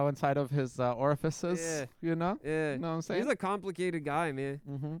 orifices. Yeah. You know? Yeah, You know what I'm saying? he's a complicated guy, man.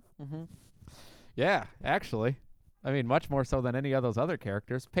 Mm-hmm. Yeah, actually. I mean, much more so than any of those other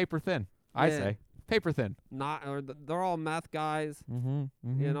characters. Paper thin, I Yeah. say. Paper thin. They're all meth guys,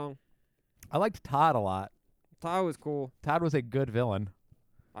 Mm-hmm. you know. I liked Todd a lot. Todd was cool. Todd was a good villain.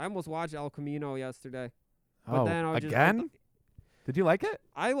 I almost watched El Camino yesterday. But then I was again? Did you like it?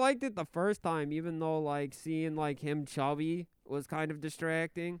 I liked it the first time, even though like seeing like him chubby was kind of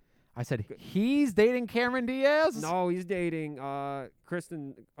distracting. I said, he's dating Cameron Diaz? No, he's dating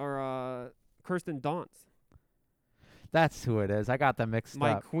Kirsten Dunst, That's who it is. I got them mixed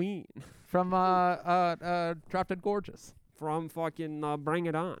my up. queen From Drop Dead Gorgeous. from fucking Bring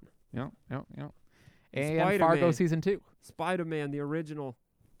It On. Yep. And Spider-Man. Fargo Season 2. Spider-Man, the original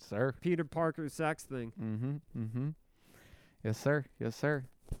Sir. Peter Parker sex thing. Mm-hmm. Yes, sir.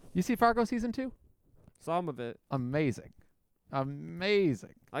 You see Fargo Season 2? Some of it. Amazing.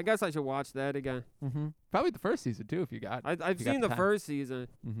 I guess I should watch that again. Mm-hmm. Probably the first season, too, if you got I've you got seen the the time. first season,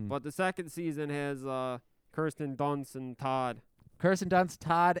 Mm-hmm. but the second season has Kirsten Dunst and Todd. Kirsten Dunst,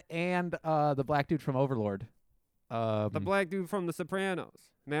 Todd, and the black dude from Overlord. The black dude from The Sopranos.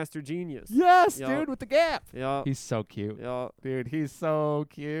 Master Genius. Yes, Yup. dude, with the gap. Yeah. He's so cute. Yeah. Dude, he's so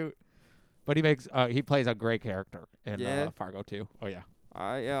cute. But he plays a great character in Yeah. Fargo too. Oh yeah.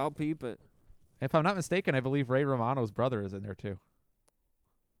 I'll peep it. If I'm not mistaken, I believe Ray Romano's brother is in there too.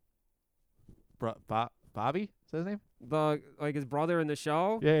 Bobby? Is that his name? Like his brother in the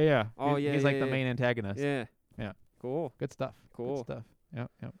show? Yeah. Oh, He's yeah, like yeah, the yeah. main antagonist. Yeah. Yeah. Cool. Good stuff. Cool. Good stuff.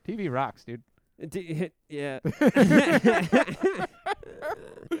 Yep. TV rocks, dude. Yeah.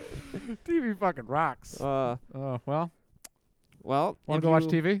 TV fucking rocks. Oh, well. Well, Want if to go watch you-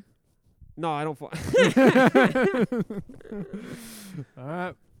 TV? No, I don't. All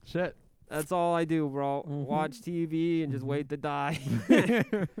right. Shit. That's all I do, bro. Mhm. Watch TV and just Mhm. wait to die.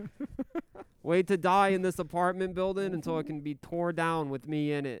 Wait to die in this apartment building until it can be tore down with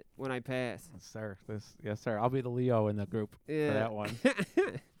me in it when I pass. Yes, sir. Yes, sir. I'll be the Leo in the group Yeah. for that one.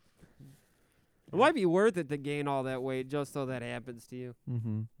 It might be worth it to gain all that weight just so that happens to you.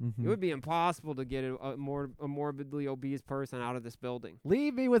 Mm-hmm. It would be impossible to get a morbidly obese person out of this building.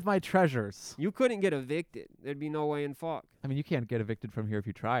 Leave me with my treasures. You couldn't get evicted. There'd be no way in fuck. I mean, you can't get evicted from here if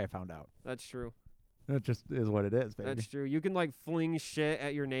you try, I found out. That's true. That just is what it is, baby. That's true. You can like fling shit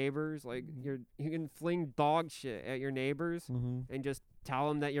at your neighbors. Like you can fling dog shit at your neighbors Mm-hmm. and just tell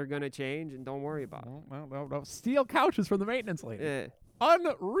them that you're gonna change and don't worry about No. Steal couches from the maintenance lady. it.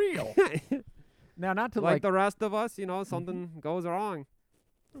 Unreal. Yeah. Now, not to like the rest of us, something goes wrong.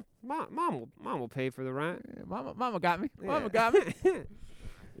 Mom will pay for the rent. Mama got me. Mama Yeah. got me.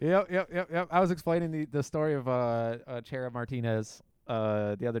 Yep. I was explaining the story of Chera Martinez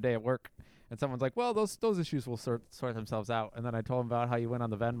the other day at work, and someone's like, "Well, those issues will sort themselves out." And then I told them about how you went on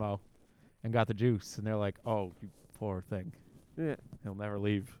the Venmo and got the juice, and they're like, "Oh, you poor thing. Yeah. He'll never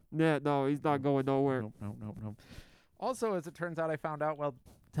leave." Yeah, no, he's not going nowhere. Nope. Also, as it turns out, I found out while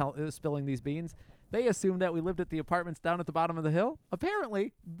spilling these beans, they assumed that we lived at the apartments down at the bottom of the hill.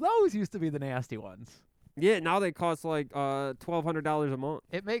 Apparently, those used to be the nasty ones. Yeah, now they cost like $1,200 a month.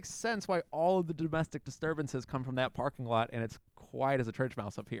 It makes sense why all of the domestic disturbances come from that parking lot, and it's quiet as a church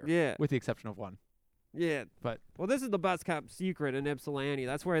mouse up here. Yeah. With the exception of one. Yeah. But Well, this is the best kept secret in Ypsilanti.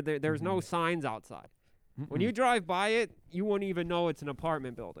 That's where there's no signs outside. When you drive by it, you won't even know it's an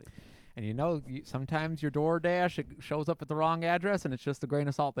apartment building. And sometimes your DoorDash, it shows up at the wrong address, and it's just a grain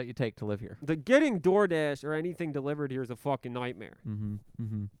of salt that you take to live here. The getting DoorDash or anything delivered here is a fucking nightmare.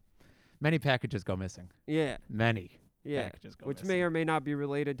 Many packages go missing. Yeah. Many Yeah. packages go Which missing. may or may not be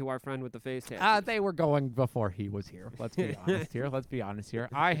related to our friend with the face tattoo. They were going before he was here. Let's be honest here.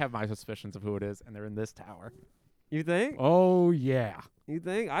 I have my suspicions of who it is, and they're in this tower. You think? Oh, yeah. You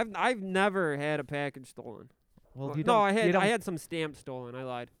think? I've never had a package stolen. Well, No, I had some stamps stolen. I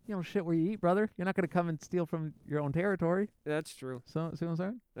lied. You don't shit where you eat, brother. You're not going to come and steal from your own territory. That's true. So, see what I'm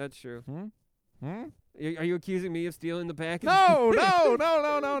saying? That's true. Hmm? Are you accusing me of stealing the package? No.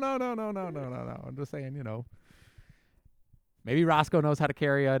 I'm just saying, maybe Roscoe knows how to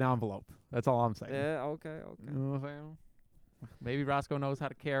carry an envelope. That's all I'm saying. Yeah, okay. You know what I'm saying? Maybe Roscoe knows how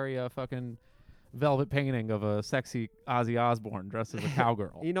to carry a fucking velvet painting of a sexy Ozzy Osbourne dressed as a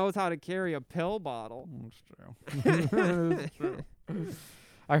cowgirl. He knows how to carry a pill bottle. It's true. It's true.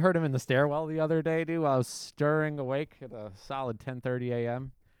 I heard him in the stairwell the other day, dude. I was stirring awake at a solid 10:30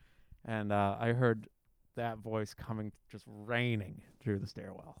 a.m. And I heard that voice coming, just raining through the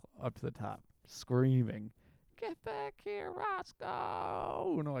stairwell up to the top, screaming, "Get back here,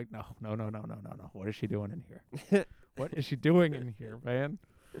 Roscoe!" And I'm like, no. What is she doing in here? What is she doing in here, man?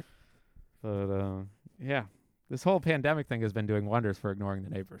 But yeah, this whole pandemic thing has been doing wonders for ignoring the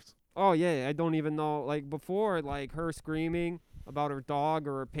neighbors. Oh yeah, I don't even know. Like before, like her screaming about her dog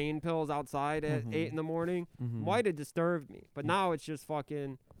or her pain pills outside at 8 in the morning might have disturbed me. But now it's just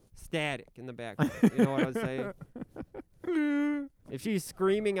fucking static in the background. You know what I was saying? If she's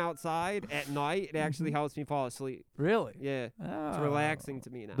screaming outside at night, it actually helps me fall asleep. Really? Yeah, it's Oh. relaxing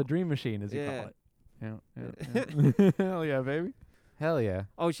to me now. The dream machine, as you Yeah. call it. Yeah. Hell yeah, baby. Hell yeah.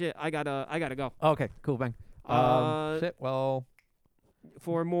 Oh shit, I gotta go. Okay, cool, bang. Shit, well,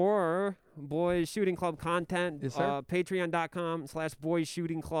 For more Boys Shooting Club content, Yes, sir. patreon.com/Boys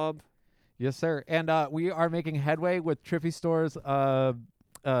Shooting Club. yes, sir. And we are making headway with Trippy Store's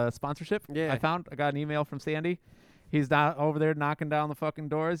sponsorship. Yeah. I got an email from Sandy. He's not over there knocking down the fucking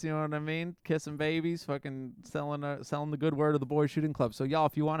doors, you know what I mean? Kissing babies, fucking selling the good word of the Boys Shooting Club. So, y'all,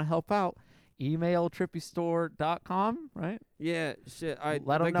 if you want to help out, email trippystore.com, right? Yeah, shit.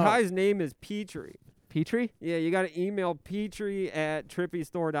 Let 'em the know. guy's name is Petrie. Petrie? Yeah, you got to email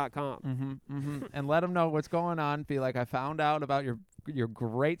Petrie@trippystore.com. And let them know what's going on. Be like, I found out about your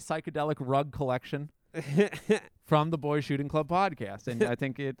great psychedelic rug collection from the Boys Shooting Club podcast, and I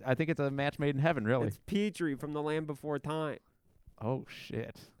think it's a match made in heaven, really. It's Petrie from The Land Before Time. Oh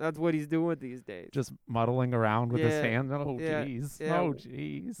shit! That's what he's doing these days. Just muddling around with his Yeah, hands. Oh yeah, jeez. yeah. Oh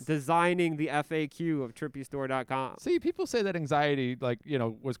jeez. Designing the FAQ of trippystore.com. See, people say that anxiety,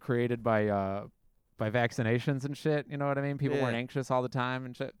 was created by vaccinations and shit. You know what I mean? People Yeah. weren't anxious all the time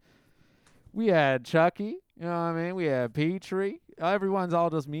and shit. We had Chucky. You know what I mean? We had Petrie. Everyone's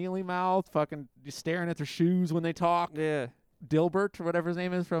all just mealy mouthed, fucking just staring at their shoes when they talk. Yeah. Dilbert, or whatever his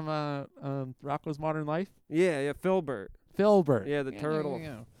name is from Rocko's Modern Life. Yeah, Filbert. Filbert. Yeah, the turtle.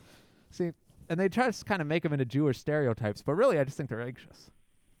 See, and they try to kind of make him into Jewish stereotypes, but really I just think they're anxious.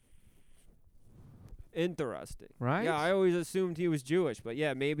 Interesting. Right? Yeah, I always assumed he was Jewish, but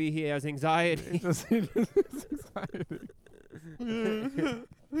yeah, maybe he has anxiety.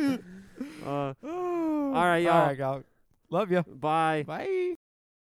 All right, y'all. All right, y'all. Love you. Bye. Bye.